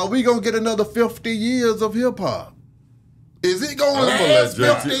 Are we gonna get another 50 years of hip hop? Is it gonna last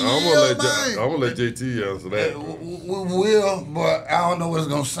 50 years, I'm gonna let JT answer that. We will, but I don't know what it's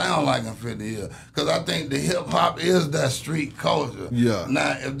gonna sound like in 50 years. Cause I think the hip hop is that street culture. Yeah.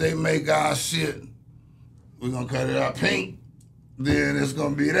 Now, if they make our shit, we're gonna cut it out pink, then it's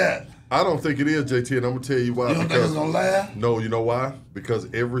gonna be that. I don't think it is, JT, and I'm gonna tell you why. You don't think it's gonna last? No, you know why? Because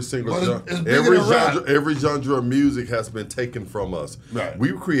every single it's genre of music has been taken from us. Right.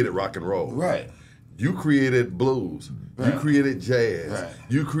 We created rock and roll. Right. You created blues. Right. You created jazz. Right.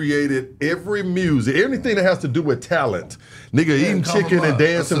 You created every music, anything that has to do with talent. Nigga, eating chicken and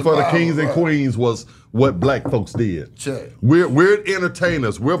dancing for the kings and queens was what black folks did. Check. We're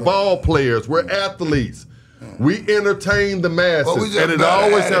entertainers. We're ball players. We're athletes. We entertain the masses, and it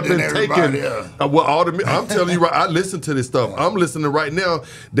always have been taken. I'm telling you, right, I listen to this stuff. I'm listening right now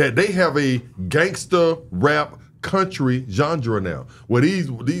that they have a gangster rap country genre now. Where these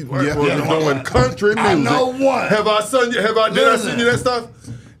white boys are doing country music. I know one. Did I send you that stuff?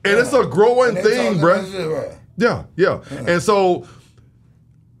 And it's a growing thing, bro. Right. Yeah. And so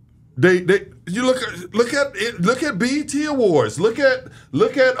you look at BET Awards. Look at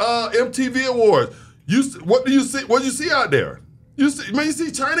MTV Awards. What do you see? What do you see out there? You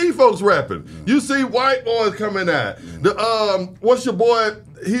see Chinese folks rapping. You see white boys coming out. What's your boy?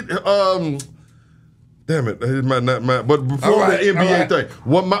 Damn it, it might not matter. But before the NBA thing,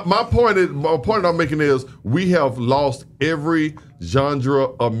 what my point I'm making is we have lost every genre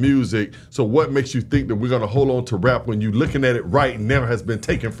of music. So what makes you think that we're gonna hold on to rap when you looking at it right now has been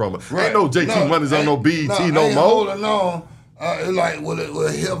taken from it? Right. Ain't no JT Money's on no BET no more. Holding on. It's like, will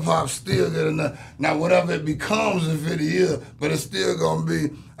hip hop still get enough? Now, whatever it becomes in 50 years, but it's still gonna be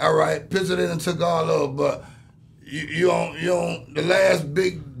all right. Picture they done took all of, but you on the last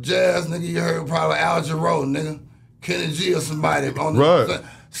big jazz nigga you heard probably Al Jarreau, nigga, Kenny G or somebody on right.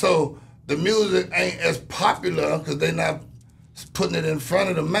 So the music ain't as popular because they not putting it in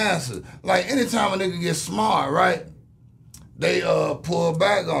front of the masses. Like anytime a nigga gets smart, right? They pull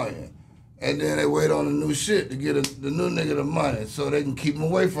back on you. And then they wait on the new shit to get the new nigga the money so they can keep him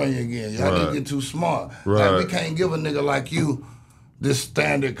away from you again. Y'all niggas get too smart. Right. Like, we can't give a nigga like you this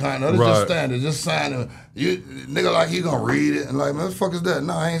standard kind of. It's just standard. Just sign him. Nigga like you gonna read it and like, man, what the fuck is that?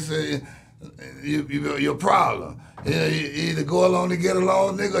 No, I ain't saying your problem. You either go along to get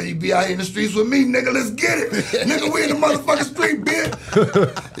along, nigga, or you be out here in the streets with me, nigga, let's get it. Nigga, we in the motherfucking street,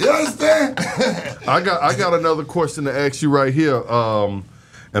 bitch. You understand? I got another question to ask you right here.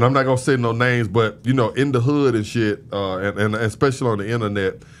 And I'm not gonna say no names, but in the hood and shit, and especially on the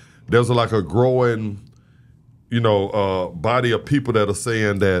internet, there's like a growing, body of people that are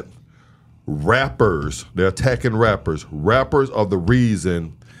saying that they're attacking rappers. Rappers are the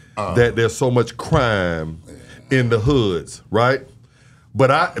reason that there's so much crime in the hoods, right?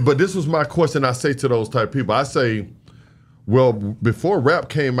 But this was my question. I say to those type of people, I say, well, before rap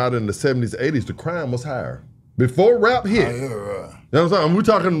came out in the 70s, 80s, the crime was higher. Before rap hit. Yeah, right. You know what I'm saying? We're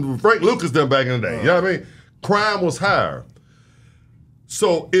talking Frank Lucas them back in the day. You know what I mean? Crime was higher.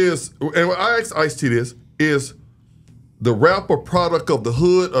 So and I asked Ice-T this, is the rap a product of the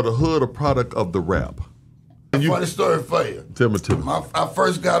hood or the hood a product of the rap? Funny story for you. Tell me. I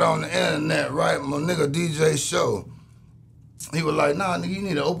first got on the internet, right? My nigga DJ Show, he was like, nah, nigga, you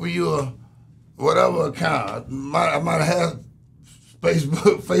need to open your whatever account. I might have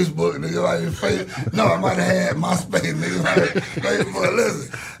Facebook, nigga. Like, no, I might have had MySpace, nigga. Like, Facebook,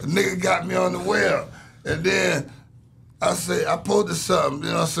 listen, a nigga got me on the web. And then I posted something, you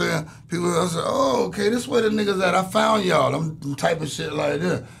know what I'm saying? People, I said, oh, okay, this where the niggas at. I found y'all. I'm typing shit like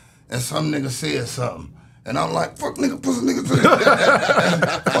this. And some nigga said something. And I'm like, fuck nigga, pussy nigga,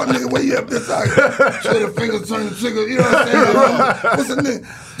 fuck nigga, where you at, bitch? I show the fingers, turn the trigger, you know what I'm saying? What's the nigga?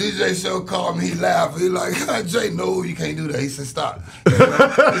 DJ Show called me, he laughed. He like, Jay, no, you can't do that. He said, stop. He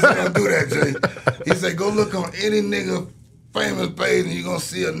said, don't do that, Jay. He said, go look on any nigga famous page and you're gonna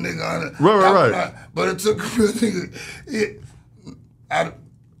see a nigga on it. Right. But it took a real nigga.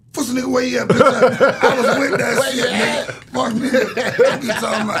 Pussy nigga, where you at, bitch? I was with that shit, nigga. Fuck nigga. What you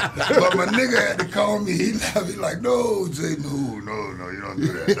talking about? But my nigga had to call me. He laughed. He like, no, Jay, no, you don't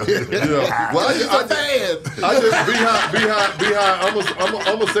do that. Yeah. Well, I just Beehive.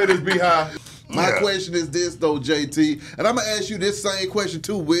 I'm gonna say this, Beehive. My question is this though, JT, and I'm gonna ask you this same question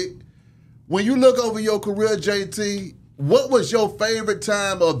too, Wick. When you look over your career, JT, what was your favorite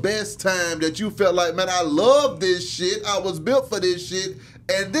time or best time that you felt like, man, I love this shit. I was built for this shit.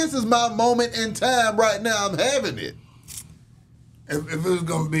 And this is my moment in time right now. I'm having it. If it was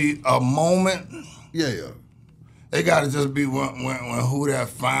gonna be a moment, yeah, it gotta just be when Who Dat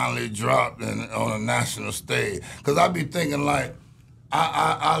finally dropped on a national stage. Cause I be thinking like,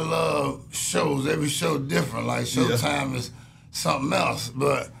 I love shows. Every show different. Like Showtime is something else.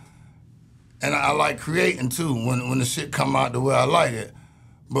 And I like creating too when the shit come out the way I like it.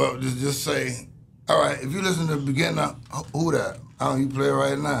 But just say, all right, if you listen to the beginning of Who Dat, how you play it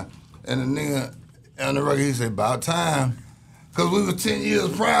right now? And the nigga on the record, he said, about time. Because we were 10 years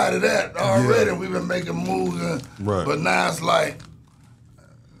prior to that already, and we've been making moves. Right. But now it's like,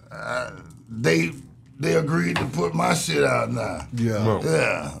 they agreed to put my shit out now. Yeah.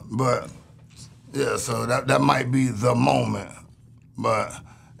 Yeah, but, so that might be the moment. But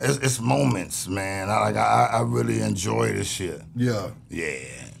it's moments, man. I really enjoy this shit. Yeah. Yeah.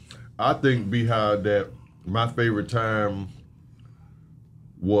 I think, Beehive, that my favorite time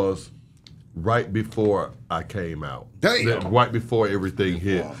was right before I came out. Damn. Right before everything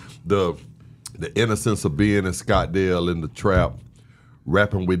hit. The innocence of being in Scottsdale in the trap,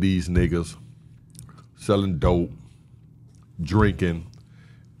 rapping with these niggas, selling dope, drinking,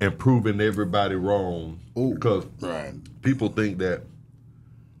 and proving everybody wrong. Ooh. Because people think that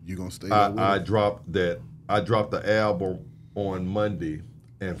You gonna stay I dropped the album on Monday,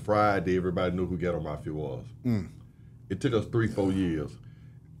 and Friday everybody knew who Ghetto Mafia was. It took us 3-4 years.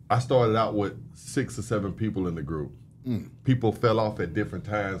 I started out with 6 or 7 people in the group. People fell off at different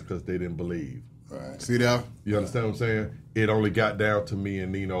times because they didn't believe. Right. See that? You understand what I'm saying? It only got down to me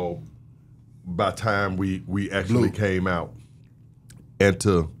and Nino by the time we actually came out. And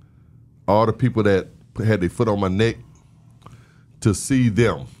to all the people that had their foot on my neck, to see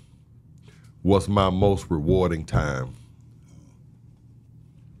them was my most rewarding time.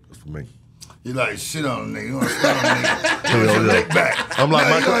 That's for me. You like shit on a nigga. You want to stand on a nigga. You want your leg back. I'm like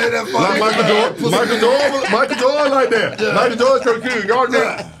Michael Jordan like that. Yeah. Michael Jordan so cute. Y'all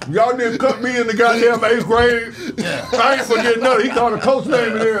didn't cut me in the goddamn 8th grade. Yeah. I ain't forgetting nothing. He called a coach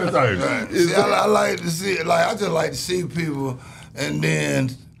name and everything. Right. See, I like to see it. Like I just like to see people, and then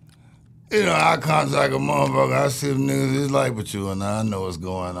I contact a motherfucker. I see them niggas. It's like with you, and I know what's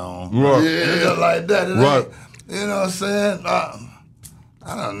going on. Right. Yeah. It's just like that. It right. You know what I'm saying?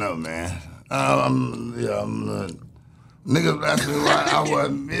 I don't know, man. Niggas ask me why I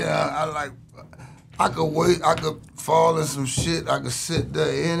wasn't. I could wait. I could fall in some shit. I could sit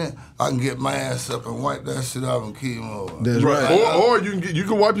there in it. I can get my ass up and wipe that shit off and keep moving. That's right. Or you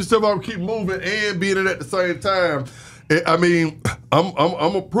can wipe yourself off and keep moving and being it at the same time. I mean,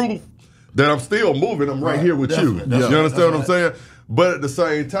 I'm a proof that I'm still moving. I'm right here with you. You understand what I'm saying? But at the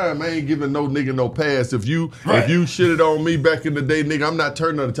same time, I ain't giving no nigga no pass. If you shitted on me back in the day, nigga, I'm not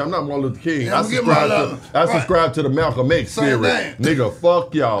turning on the time. I'm not Martin Luther King. I subscribe to the Malcolm X theory. Nigga,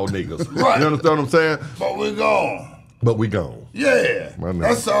 fuck y'all niggas. Right. You understand what I'm saying? But we gone. Yeah.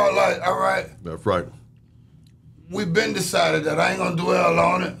 That's all. Like, all right. That's right. We've been decided that I ain't gonna dwell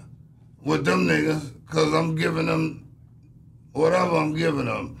on it with them niggas because I'm giving them whatever I'm giving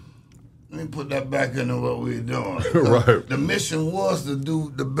them. Let me put that back into what we're doing. Right. The mission was to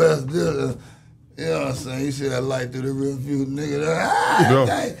do the best deal. You know what I'm saying? You see that light through the real few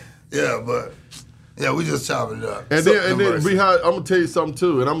niggas. Yeah, we just chopping it up. And then I'm gonna tell you something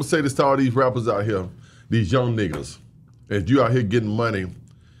too, and I'm gonna say this to all these rappers out here, these young niggas. If you out here getting money,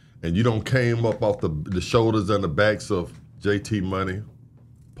 and you don't came up off the shoulders and the backs of JT Money,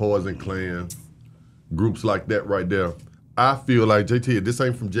 Poison Clan, groups like that right there. I feel like, JT, this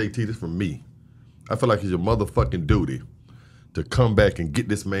ain't from JT, this from me. I feel like it's your motherfucking duty to come back and get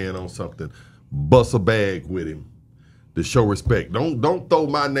this man on something, bust a bag with him to show respect. Don't throw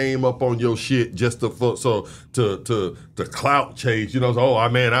my name up on your shit just to clout chase. You know, so, oh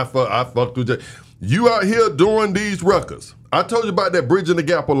man, I fucked with you. You out here doing these records. I told you about that Bridging the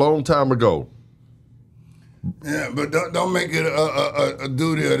Gap a long time ago. Yeah, but don't make it a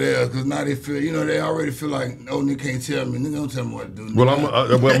duty of theirs, because now they feel, you know, they already feel like, oh, nigga can't tell me. Nigga don't tell me what to do.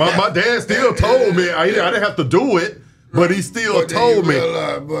 Well, my dad still told me. I didn't have to do it, but he still told me.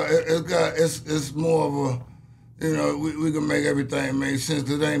 But it's more of a, you know, we can make everything make sense,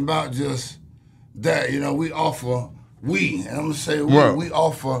 because it ain't about just that. You know, we offer, and I'm going to say we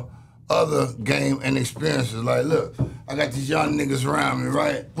offer other game and experiences. Like, look, I got these young niggas around me,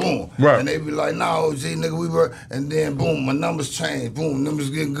 right? Boom. Right. And they be like, nah, OG, nigga, we were, and then boom, my numbers change. Boom, numbers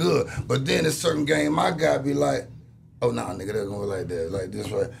getting good. But then a certain game, my guy be like, oh, nah, nigga, they're going like that, like this,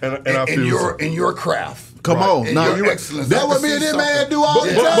 right? And in your craft. Come on. In your excellence. That's what me and that man do all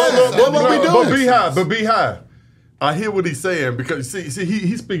the time. That's what we do. But be high. I hear what he's saying, because see,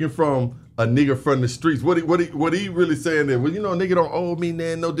 he's speaking from a nigga from the streets. What he really saying there? Well, you know, nigga don't owe me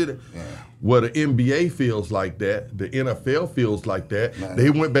nothing, no did it. Yeah. Well, the NBA feels like that. The NFL feels like that. Man.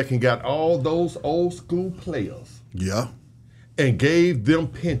 They went back and got all those old school players. Yeah. And gave them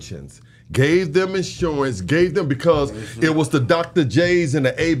pensions, gave them insurance, gave them, because it was the Dr. J's and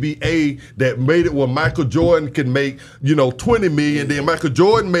the ABA that made it where Michael Jordan can make, you know, 20 million. Then Michael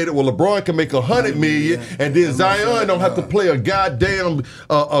Jordan made it where LeBron can make 100 million. And then Zion don't have to play a goddamn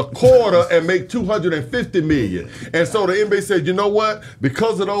a quarter and make 250 million. And so the NBA said, you know what?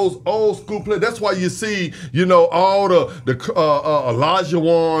 Because of those old school players, that's why you see, you know, all the Elijah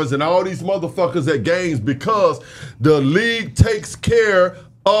Warrens and all these motherfuckers at games, because the league takes care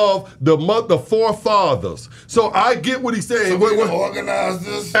of the forefathers. So I get what he's saying. So we can organize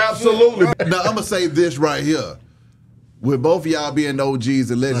this. Absolutely. Shit, right? Now, I'm going to say this right here. With both of y'all being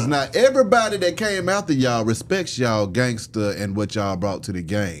OGs and legends, now everybody that came after y'all respects y'all gangster and what y'all brought to the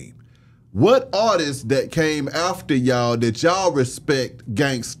game. What artists that came after y'all that y'all respect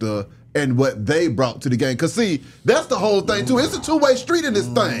gangster and what they brought to the game? Because, see, that's the whole thing, too. It's a two-way street in this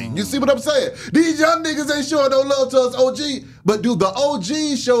thing. You see what I'm saying? These young niggas ain't showing no love to us OG, but do the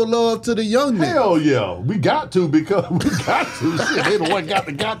OGs show love to the young niggas? Hell yeah. We got to, because we got to. Shit, they the one got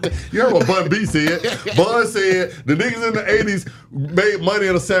the. You heard what Bun B said? Bun said the niggas in the 80s made money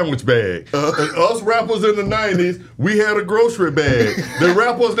in a sandwich bag. And us rappers in the 90s, we had a grocery bag. The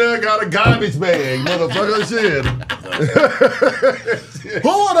rappers now got a garbage bag, motherfucker. Shit. Who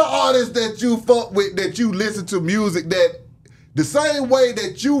are the artists that you fuck with, that you listen to music that the same way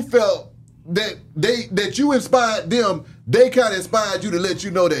that you felt that you inspired them, they kind of inspired you to let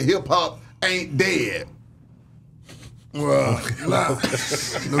you know that hip hop ain't dead? Well, nah,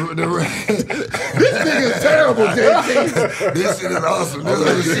 this nigga is terrible, JT. This shit is awesome. This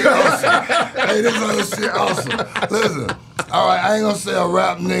other shit awesome. Hey, this other shit awesome. Listen, all right, I ain't gonna say a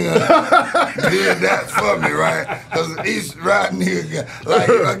rap nigga did that for me, right? Because each rap nigga, like,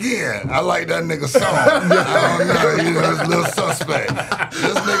 again, I like that nigga song. I don't know, you know, it's a little suspect.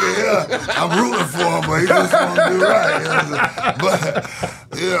 This nigga here, I'm rooting for him, but he just gonna do right. You know?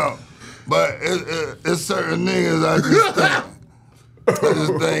 But, you know, but it's certain niggas I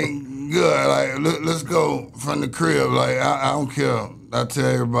just think good. Like, let's go from the crib. Like, I don't care. I tell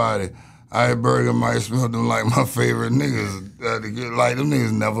everybody, Iceberg and Mike Smith them like my favorite niggas. Like, them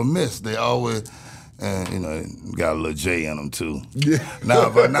niggas never miss. They always, you know, got a little J in them too. Yeah.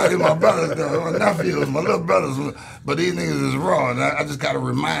 But now these my brothers though, my nephews, my little brothers. But these niggas is raw, and I just gotta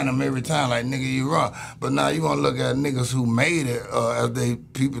remind them every time, like, nigga, you raw. But now you wanna look at niggas who made it, as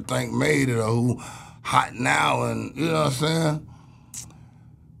people think made it, or who hot now, and you know what I'm saying?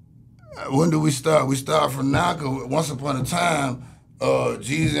 When do we start? We start from now, cause once upon a time,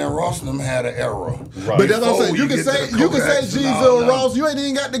 Jeezy and Ross and them had an era. Right. But that's what I'm saying. You can say Jeezy and Ross, you ain't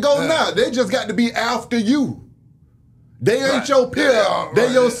even got to go now. They just got to be after you. They ain't your peer.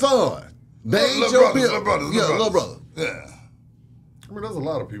 They your son. They ain't your peer. Little brother. Yeah. I mean, there's a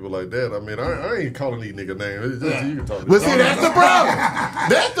lot of people like that. I mean, I ain't calling these nigga names. It's just, you can talk. But see, that's the problem.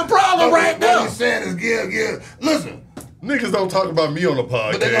 That's the problem right now. What he's saying is give. Listen. Niggas don't talk about me on the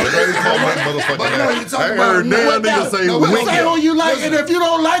podcast. They talk about motherfucking but no, you talk I about heard now niggas say say who you like, and if you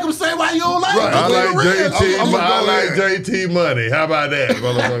don't like them, say why you don't like them. I like JT. I like JT Money. How about that,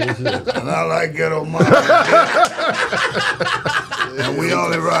 motherfucking shit? And I like Ghetto Mama. And we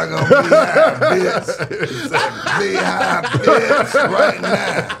only rock on Beehive, bitch. Beehive, bitch, right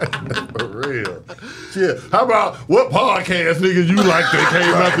now. For real. Shit. How about what podcast niggas you like that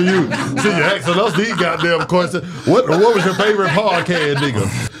came after you? See, you asking us these goddamn questions. What was your favorite podcast, nigga?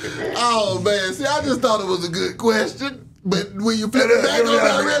 Oh, man. See, I just thought it was a good question. But when you flip it back on,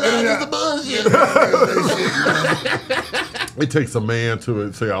 I realize it's the bullshit. It takes a man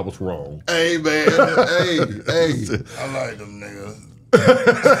to say I was wrong. Hey, man. Hey. I like them niggas. I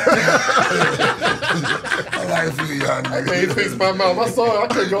like a few of y'all niggas. I can't fix my mouth. I saw it. I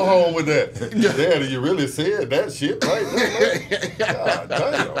couldn't go home with that. Daddy, you really said that shit right there. God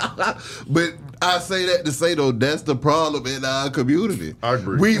damn. But I say that to say, though, that's the problem in our community. I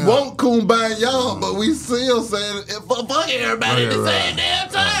agree. We want kumbaya, but we still saying, fuck everybody at the same damn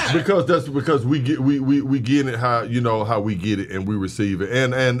time. Because we get it how how we get it and we receive it.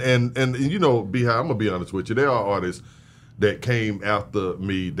 And Beehive, I'm gonna be honest with you. There are artists that came after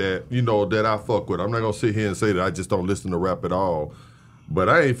me that that I fuck with. I'm not gonna sit here and say that I just don't listen to rap at all. But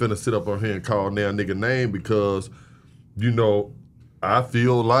I ain't finna sit up on here and call now nigga name because, I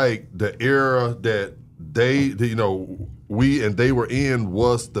feel like the era that we and they were in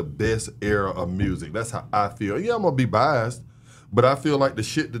was the best era of music. That's how I feel. Yeah, I'm gonna be biased, but I feel like the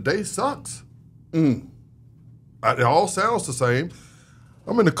shit today sucks. It all sounds the same.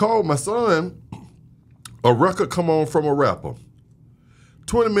 I'm in the car with my son. A record come on from a rapper.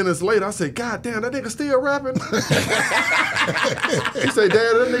 20 minutes later, I say, God damn, that nigga still rapping? He say,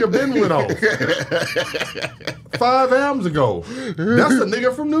 Dad, that nigga been went off. 5 albums ago. That's a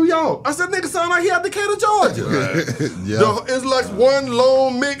nigga from New York. I said, nigga sound like he out Decatur, Georgia. It's like one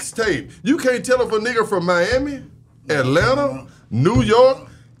long mixtape. You can't tell if a nigga from Miami, Atlanta, New York,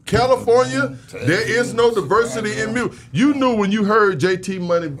 California, there is no diversity in music. You knew when you heard JT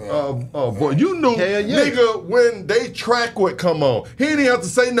Money voice. You knew, nigga, when they track would come on. He didn't have to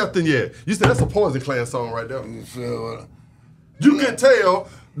say nothing yet. You said, that's a Poison Clan song right there. You feel what? You can tell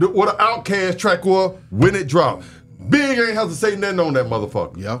what an Outkast track was when it dropped. Big ain't have to say nothing on that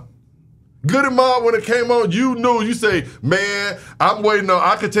motherfucker. Yeah. Good and Mob, when it came on, you knew. You say, man, I'm waiting on,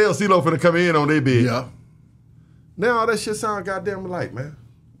 I could tell CeeLo finna come in on their bid. Yeah. Now all that shit sound goddamn alike, man.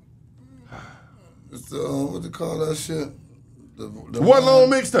 It's what they call that shit? The one long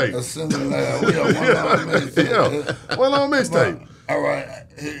mixtape. Assembly line. We got one long mixtape. Yeah, one long mixtape. All right,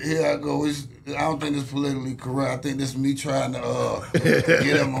 here I go. I don't think it's politically correct. I think this is me trying to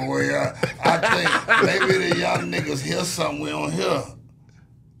get him away. I think maybe the young niggas hear something we don't hear.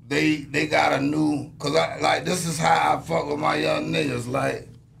 They got a new, cause this is how I fuck with my young niggas. Like,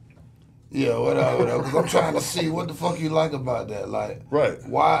 yeah, whatever. Cause I'm trying to see what the fuck you like about that. Like, right?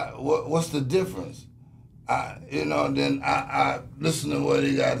 Why? What's the difference? Then I listen to what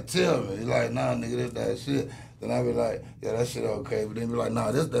he got to tell me. He's like, nah, nigga, this that shit. Then I be like, yeah, that shit okay. But then be like,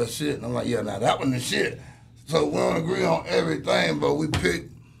 nah, this that shit. And I'm like, yeah, nah, that one the shit. So we don't agree on everything, but we pick.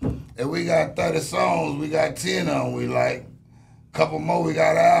 If we got 30 songs, we got 10 on. We like. Couple more, we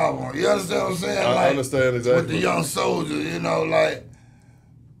got an album. You understand what I'm saying? I understand exactly. With the young soldiers, like,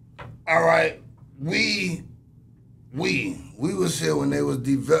 all right, we was here when they was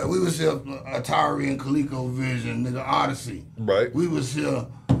developed. We was here, Atari and ColecoVision, nigga, Odyssey. Right. We was here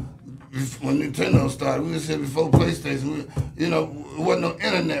when Nintendo started. We was here before PlayStation. It wasn't no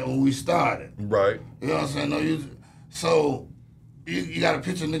internet when we started. Right. You know what I'm saying? So you got to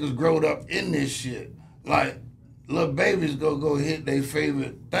picture niggas growed up in this shit. Like, little babies go hit their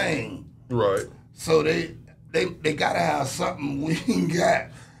favorite thing. Right. So they gotta have something we ain't got.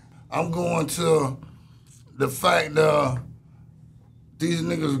 I'm going to the fact that these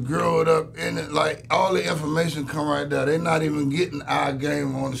niggas growing up in it, like all the information come right there. They not even getting our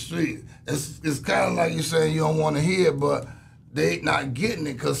game on the street. It's kind of like you saying you don't want to hear it, but they not getting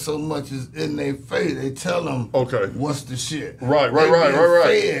it because so much is in their face. They tell them, okay, what's the shit? Right.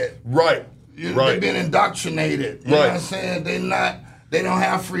 Fed. Right. They've been indoctrinated. You know what I'm saying? They don't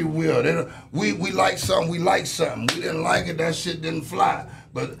have free will. We like something, we like something. We didn't like it, that shit didn't fly.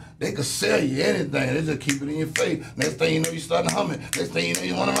 But they could sell you anything. They just keep it in your face. Next thing you know, you starting humming. Next thing you know,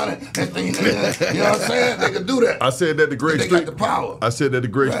 you want to run it. Next thing you know, you know what I'm saying? They could do that. I said that to Greg Street. They got the power. I said that to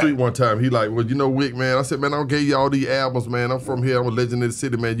Greg Street one time. He like, well, Wick, man. I said, man, I don't give you all these albums, man. I'm from here. I'm a legend of the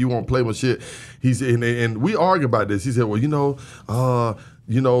city, man. You won't play my shit. He said, and we argue about this. He said, well,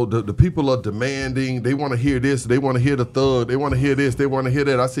 the people are demanding. They want to hear this. They want to hear the thug. They want to hear this. They want to hear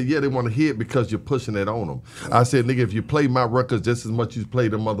that. I said, yeah, they want to hear it because you're pushing it on them. I said, nigga, if you play my records just as much as you play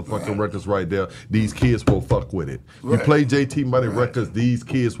the motherfucking records right there, these kids will fuck with it. You play JT Money records, these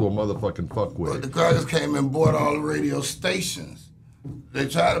kids will motherfucking fuck with it. The crackers came and bought all the radio stations. They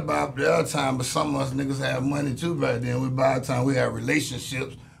tried to buy up the other time, but some of us niggas had money too back then. By the time we had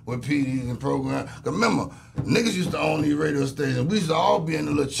relationships with PDs and programs. Remember, niggas used to own these radio stations. We used to all be in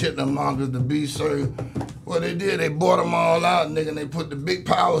the little chitlin mongers, the B-Serve. What they did, they bought them all out, nigga, and they put the big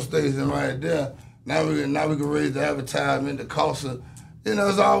power station right there. Now we can raise the advertisement, the cost of you know,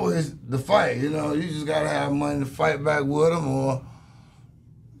 it's always the fight. You know, you just gotta have money to fight back with them, or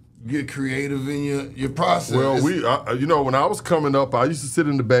get creative in your process. Well, you know, when I was coming up, I used to sit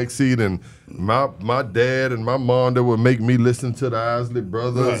in the back seat, and my dad and my mom, they would make me listen to the Isley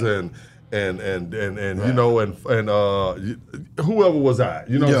Brothers and you know, and whoever was I,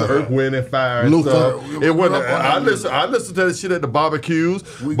 you know, the Earth, Wind and Fire and stuff. It wasn't. I listened to that shit at the barbecues,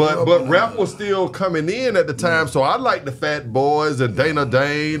 but rap was still coming in at the time, so I liked the Fat Boys and Dana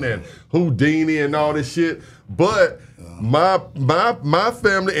Dane and Houdini and all this shit. But my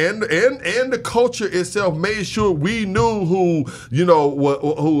family and the culture itself made sure we knew who, you know,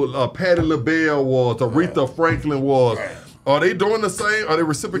 who Patti LaBelle was, Aretha Franklin was. Are they doing the same? Are they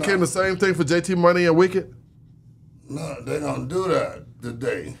reciprocating the same thing for JT Money and Wicked? No, they don't do that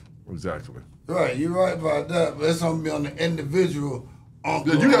today. Exactly. Right, you're right about that, but it's gonna be on the individual.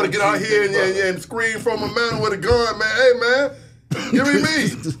 You gotta get out here and scream from a man with a gun, man. Hey, man, give me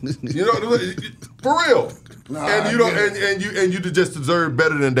me. You know, for real. Nah, and you know, and you just deserve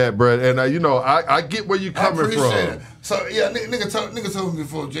better than that, bro. And you know, I get where you coming from. It. So yeah, nigga told me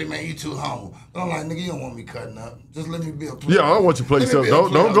before, J man, you too humble. But I'm like, nigga, you don't want me cutting up. Just let me be a player. Yeah, I don't want you to play yourself.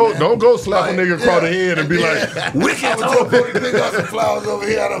 Don't go slap a nigga across the head and be like, wicked. I was just pick up some flowers over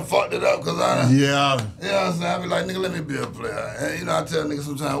here. I done fucked it up because I done. Yeah. You know what I'm saying? I be like, nigga, let me be a player. And you know, I tell niggas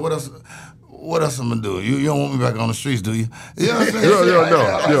sometimes, what else I'm gonna do? You don't want me back on the streets, do you? You know what I'm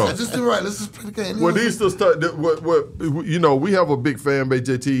saying? No. Just do right. Let's just play the game. Well, these still start. You know, we have a big fan base,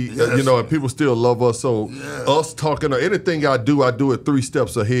 JT. Yes. You know, and people still love us. So us talking, anything I do it 3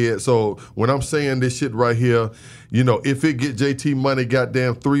 steps ahead. So when I'm saying this shit right here, you know, if it get JT Money,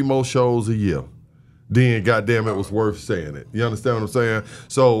 goddamn 3 more shows a year, then goddamn it was worth saying it. You understand what I'm saying?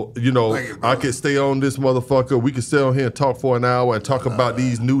 So, you know, I could stay on this motherfucker. We could stay on here and talk for an hour and talk about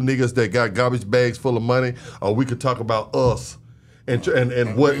these new niggas that got garbage bags full of money, or we could talk about us and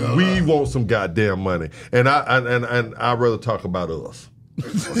what we want some goddamn money. And I'd rather talk about us.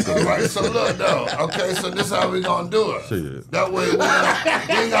 All right, so look though, okay, so this how we gonna do it. Shit. That way we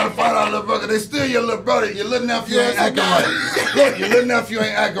ain't gotta fight our little brother. They still your little brother. Your little nephew ain't acting right. Look, your little nephew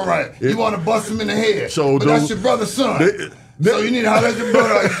ain't acting right. You wanna bust him in the head. But that's your brother's son. So you need to holler at your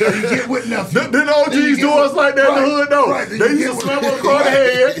brother. You get with nephew. Then OGs do us like that in the hood though. Right, they used to slam on across the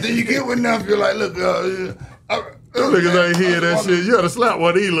head. Then you get with nephew like, look, them niggas ain't hear that shit. You gotta slap one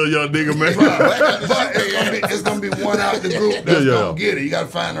of these little young nigga, man. But it's gonna be one out the group that's gonna get it. You gotta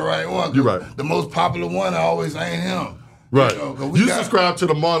find the right one. You're right. The most popular one always ain't him. Right. You know, you subscribe to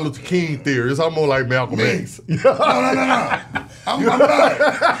the Martin Luther King theory. It's almost like Malcolm X. No. I'm not.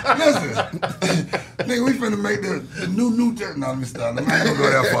 Listen, nigga, we finna make the new Testament. No, let me stop. I ain't gonna go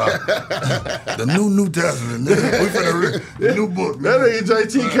that far. The new Testament, nigga. We finna the new book. That nigga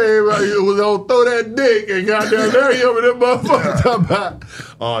JT came out here, was gonna throw that dick and got down there over that motherfucker talking about.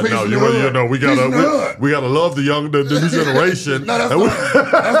 No, you know, we gotta love the new generation. No, that's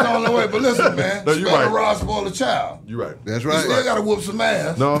the only way. But listen, man, no, you right. Raw spoil a child. You right. That's right. You still gotta whoop some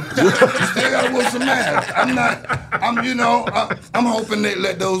ass. No. You still gotta whoop some ass. I'm hoping they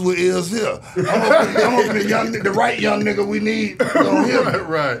let those with ears here. I'm hoping the right young nigga we need gonna hear me.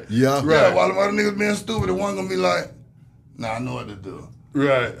 Right. Yeah. Yeah, while the other niggas being stupid, the one gonna be like, nah, I know what to do.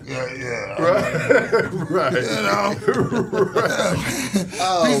 Right. Yeah. Right. You know? Right. Peace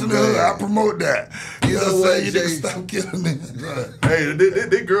in the hood, I promote that. You know what I'm saying? You niggas stop killing niggas. Right. Hey,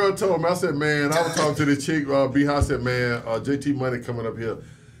 this girl told me, I said, man, I was talking to this chick, B-High, I said, man, JT Money coming up here.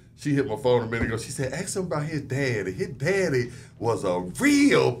 She hit my phone a minute ago. She said, ask him about his daddy. His daddy was a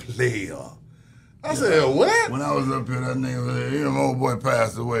real player. I said, what? When I was up here, that nigga, you know, my old boy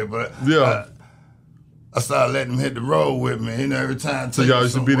passed away, but I started letting him hit the road with me. You know, every time. So y'all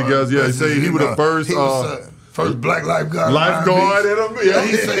used to be together. Yeah, he said he was the first. He was first black lifeguard. Lifeguard in him. Yeah,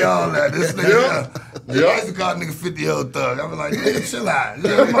 he say all that. This nigga. I used to call nigga 50-year-old thug. I be like, nigga, chill out. You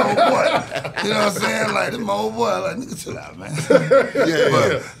know, my old boy. You know what I'm saying? Like, this my old boy. I'm like, nigga, chill out, man.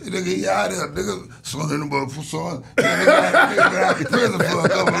 Nigga, he out there. Nigga, son, anybody for son. Nigga been out in prison for a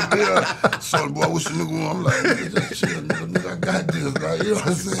couple of years. Son, boy, what's your nigga want? I'm like, nigga, just chill, nigga. I got this, right? You know what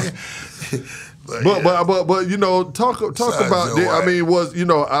I'm saying? But you know, talk about that.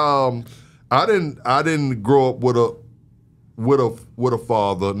 I mean, I didn't grow up with a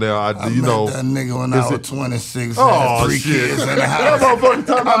father. Now I met that nigga when I was 26. Oh, had 3 shit. kids in the house.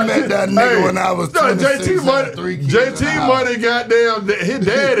 I met that nigga when I was 26. JT 3 kids in the house. Money, goddamn, his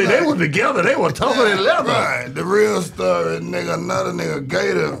daddy, they were together. They were tougher than leather. Right. The real story, nigga, another nigga,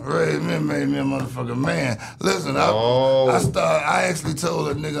 Gator, raised me and made me a motherfucking man. Listen, I actually told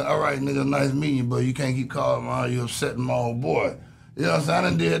a nigga, all right, nigga, nice meeting you, but you can't keep calling me, you upsetting my old boy. You know what I'm saying? I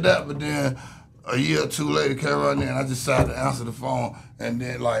done did that, but then a year or two later, came around there, and I decided to answer the phone, and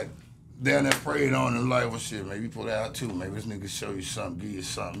then like down there prayed on and like, well, shit, maybe pull that out too. Maybe this nigga show you something, give you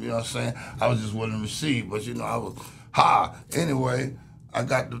something. You know what I'm saying? I was just willing to receive, but you know, I was high. Anyway, I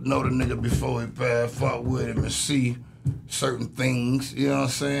got to know the nigga before he passed, fuck with him and see certain things. You know what I'm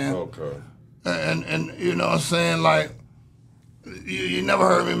saying? Okay. And you know what I'm saying? Like, you never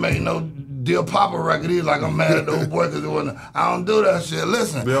heard me make no Dear Papa record. He's like, I'm mad at the old boy because it wasn't. I don't do that shit.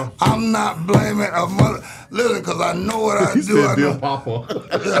 Listen, I'm not blaming a mother. Listen, because I know what I do. Said Dear Papa.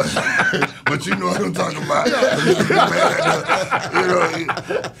 But you know what I'm talking about.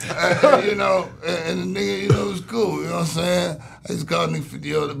 You know, and the nigga, you know, it was cool. You know what I'm saying? I used to call nigga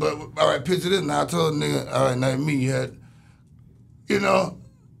 50 other. But, all right, picture this. Now I told the nigga, all right, now me, you had, you know,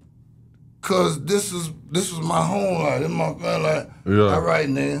 because this was my home life. This my family life. Yeah. All right,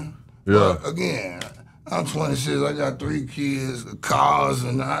 nigga. Yeah. But again, I'm 26. I got 3 kids, cars,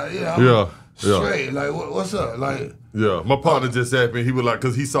 and I'm straight. Like, what's up? Like, yeah. My partner just asked me. He was like,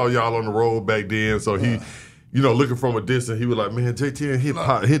 because he saw y'all on the road back then, so he, you know, looking from a distance, he was like, man, JT and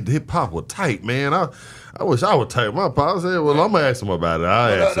hip hop was tight, man. I wish I was tight. My pop said, well, I'm gonna ask him about it.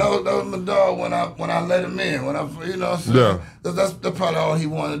 That was my dog when I let him in. When I, you know, what I'm saying? Yeah. That's probably all he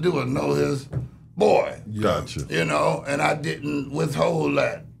wanted to do was know his boy. Gotcha. You know, and I didn't withhold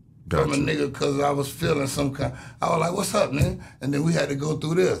that. From a nigga, because I was feeling some kind. I was like, what's up, man? And then we had to go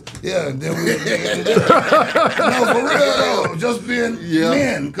through this. Yeah, and then we had to do this. No, for real, though. Just being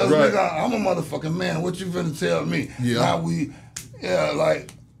men. Because, nigga, I'm a motherfucking man. What you finna tell me? Yeah. Now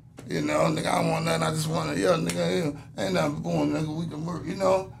like, you know, nigga, I don't want nothing. I just want to, nigga, ain't nothing going, nigga. We can work, you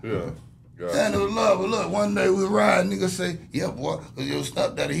know? Yeah. And it was love. But look, one day we ride, nigga say, yeah, boy, because your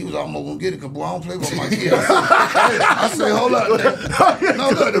stepdaddy, he was almost going to get it, because, boy, I don't play with my kid. I say, hold up, nigga. No,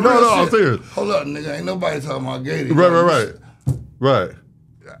 look, I'm serious. Hold up, nigga. Ain't nobody talking about Gator. Right.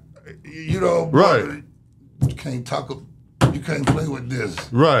 You know, boy, you can't talk, you can't play with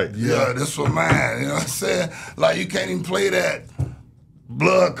this. Right. Yeah, this for mine. You know what I'm saying? Like, you can't even play that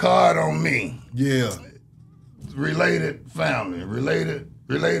blood card on me. Yeah. Related family.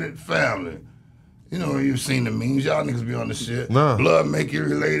 Related family. You know, you've seen the memes. Y'all niggas be on the shit. Nah. Blood make you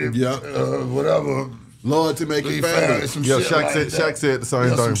related. Yeah. Whatever. Loyalty make you family. Some Yeah, shit Shaq like said, that. Shaq said the same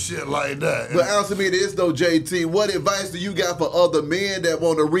thing. Some shit like that. But answer me this though, JT. What advice do you got for other men that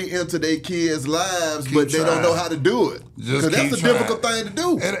want to re-enter their kids' lives, but they don't know how to do it? Because that's a difficult thing to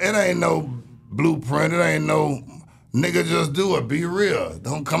do. It ain't no blueprint. It ain't no nigga. Just do it. Be real.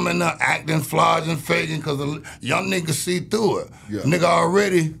 Don't come in there acting, flogging, faking, because the young niggas see through it. Yeah. Nigga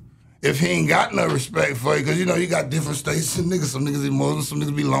already. If he ain't got no respect for you, because you know you got different states of niggas. Some niggas emotional, some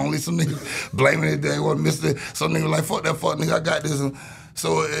niggas be lonely, some niggas blaming it, they want to miss it. Some niggas like, fuck that fuck nigga, I got this. And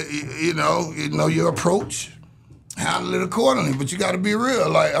so, you know your approach, handle it accordingly, but you got to be real.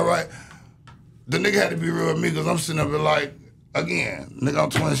 Like, all right, the nigga had to be real with me, because I'm sitting up there like, again, nigga, I'm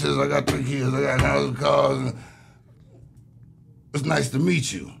 26, I got 3 kids, I got houses, cars, and it's nice to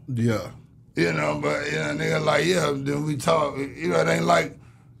meet you. Yeah. You know, but, you know, nigga like, yeah, then we talk, you know, it ain't like,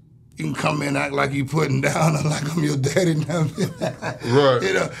 you can come in and act like you putting down or like I'm your daddy now. Right.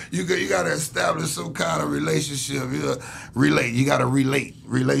 You know, you got to establish some kind of relationship. You got to relate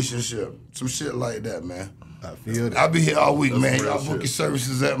relationship. Some shit like that, man. I feel that. I'll be here all week, man. real Y'all book shit. your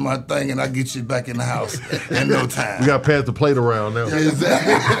services at my thing, and I get you back in the house in no time. We got to pass the plate around now.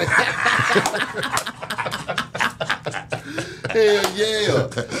 Hell yeah.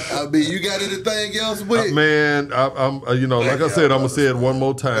 I mean, you got anything else with? Man, I'm you know, like I said, I'm gonna say it one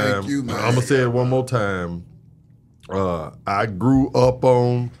more time. Thank you, man. I'm gonna say it one more time. I grew up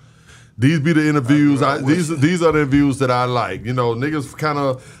on these. Be the interviews. These are the interviews that I like. You know, niggas kind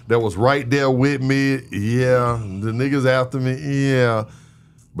of that was right there with me. Yeah, the niggas after me. Yeah,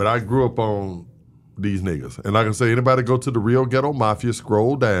 but I grew up on these niggas, and like I say, anybody go to the Real Ghetto Mafia,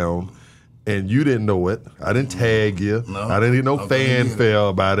 scroll down. And you didn't know it. I didn't tag you. No, I didn't get no fanfare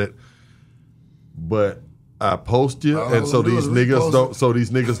about it. But I post you, and so these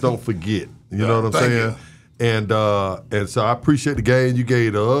niggas don't forget. You know what I'm saying? And so I appreciate the game you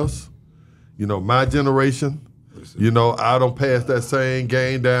gave to us. You know, my generation. You know, I don't pass that same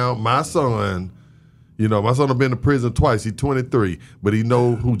game down. My son, you know, my son have been to prison twice. He's 23, but he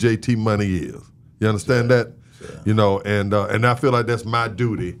know who JT Money is. You understand that? Sure. You know, and I feel like that's my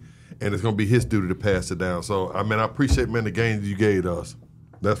duty. And it's gonna be his duty to pass it down. So I mean, I appreciate, man, the games you gave us.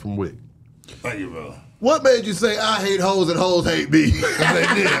 That's from Wick. Thank you, bro. What made you say I hate hoes and hoes hate me? They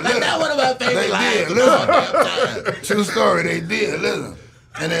did. That's one of my favorite lines. Listen. True story. They did. Listen.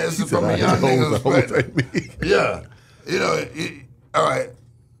 And it's from a young nigga's perspective. Yeah. You know, all right.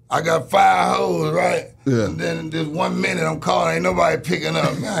 I got 5 hoes, right? Yeah. And then this 1 minute I'm calling, ain't nobody picking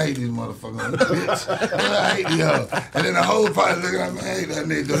up. Man, I hate these motherfuckers. Bitch. I hate these hoes. And then the whole probably looking at me, I hate that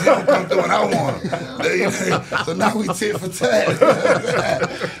nigga, because he don't come through when I want him. So now we tit for tat.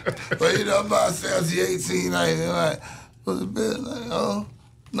 But you know, I'm about to say she 18, like, what's the bitch? Like, oh.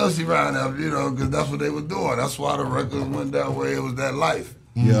 No, she ran up, you know, because that's what they were doing. That's why the records went that way. It was that life.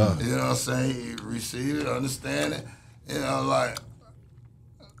 Yeah. You know what I'm saying? You receive it, understand it. You know, like,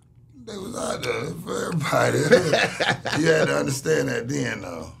 they was out there for everybody. You had to understand that then,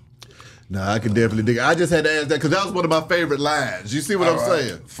 though. No, I can definitely dig it. I just had to ask that because that was one of my favorite lines. You see what I'm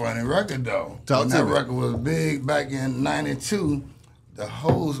saying? Funny record, though. Talk to that me. record was big back in '92. The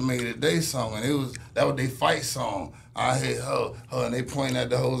hoes made it their song, and that was their fight song. I hit her, and they pointing at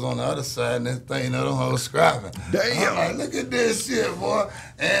the hoes on the other side, and that thing, them hoes scrapping. Damn. I'm like, look at this shit, boy.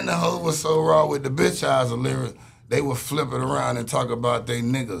 And the hoes was so raw with the bitch eyes of lyrics, they would flip it around and talk about they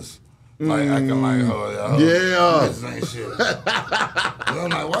niggas. Like, acting like, bitches ain't shit. But I'm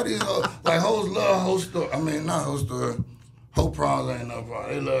like, why these hoes, like, hoes love hoes story. I mean, not hoes story. Hoe problems ain't no problem.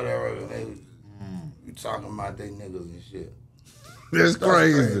 They love that record. They you talking about they niggas and shit. That's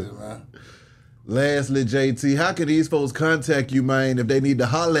crazy. Man. Lastly, JT, how can these folks contact you, man, if they need to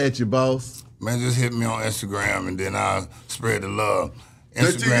holler at you, boss? Man, just hit me on Instagram and then I'll spread the love.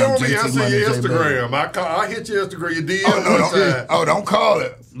 JT, you don't be answering your Instagram. I hit your Instagram, your DM Don't call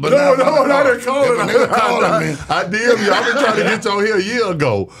it. But no, I didn't call it. If a nigga calling me. I DM you. I've been trying to get you on here a year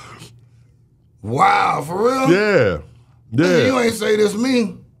ago. Wow, for real? Yeah. Nigga, you ain't say this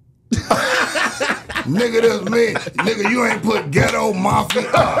me. Nigga, this me. Nigga, you ain't put Ghetto Mafia.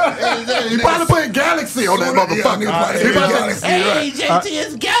 You probably put Galaxy on that motherfucker. Hey, JT,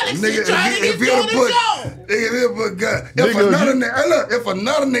 it's Galaxy Nigga, trying to get you on the show. If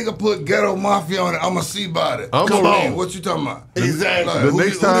another nigga put Ghetto Mafia on it, I'ma see about it. Come on. What you talking about? Exactly. Like,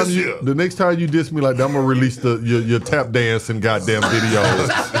 The next time you diss me like that, I'm gonna release your tap dancing goddamn videos.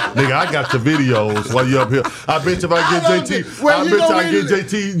 Nigga, I got the videos while you up here. I bet you if I get JT,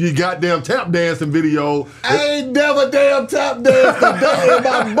 JT your goddamn tap dancing video. I ain't never damn tap danced a day in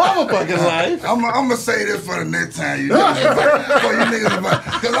my motherfucking life. I'm gonna say this for the next time you niggas about.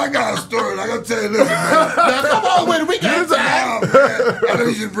 Because I got a story. Like, I'll tell you this, man. Now, come on with it. We got time. Man. I know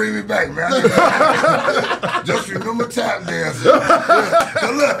you should bring me back, man. Just remember tap dancing. So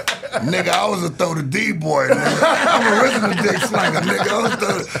look, nigga, I was a throw the D-boy, nigga. I'm a original dick slanger,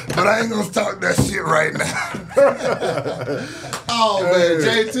 nigga. But I ain't gonna talk that shit right now. Oh, man.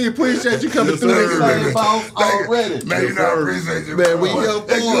 JT, appreciate you coming through this thing, boss. Already. Man, you know I appreciate you. Man, we here for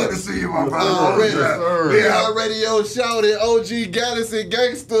It's good it. to see you, my brother. Already. Yeah. We our radio show, the OG Galaxy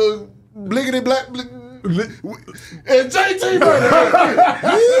Gangster, Bliggity Black, and JT, brother.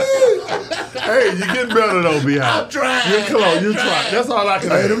 Hey, you getting better though, B-Hop. I'm trying. You're close. You try. That's all I can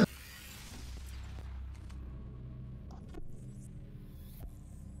say.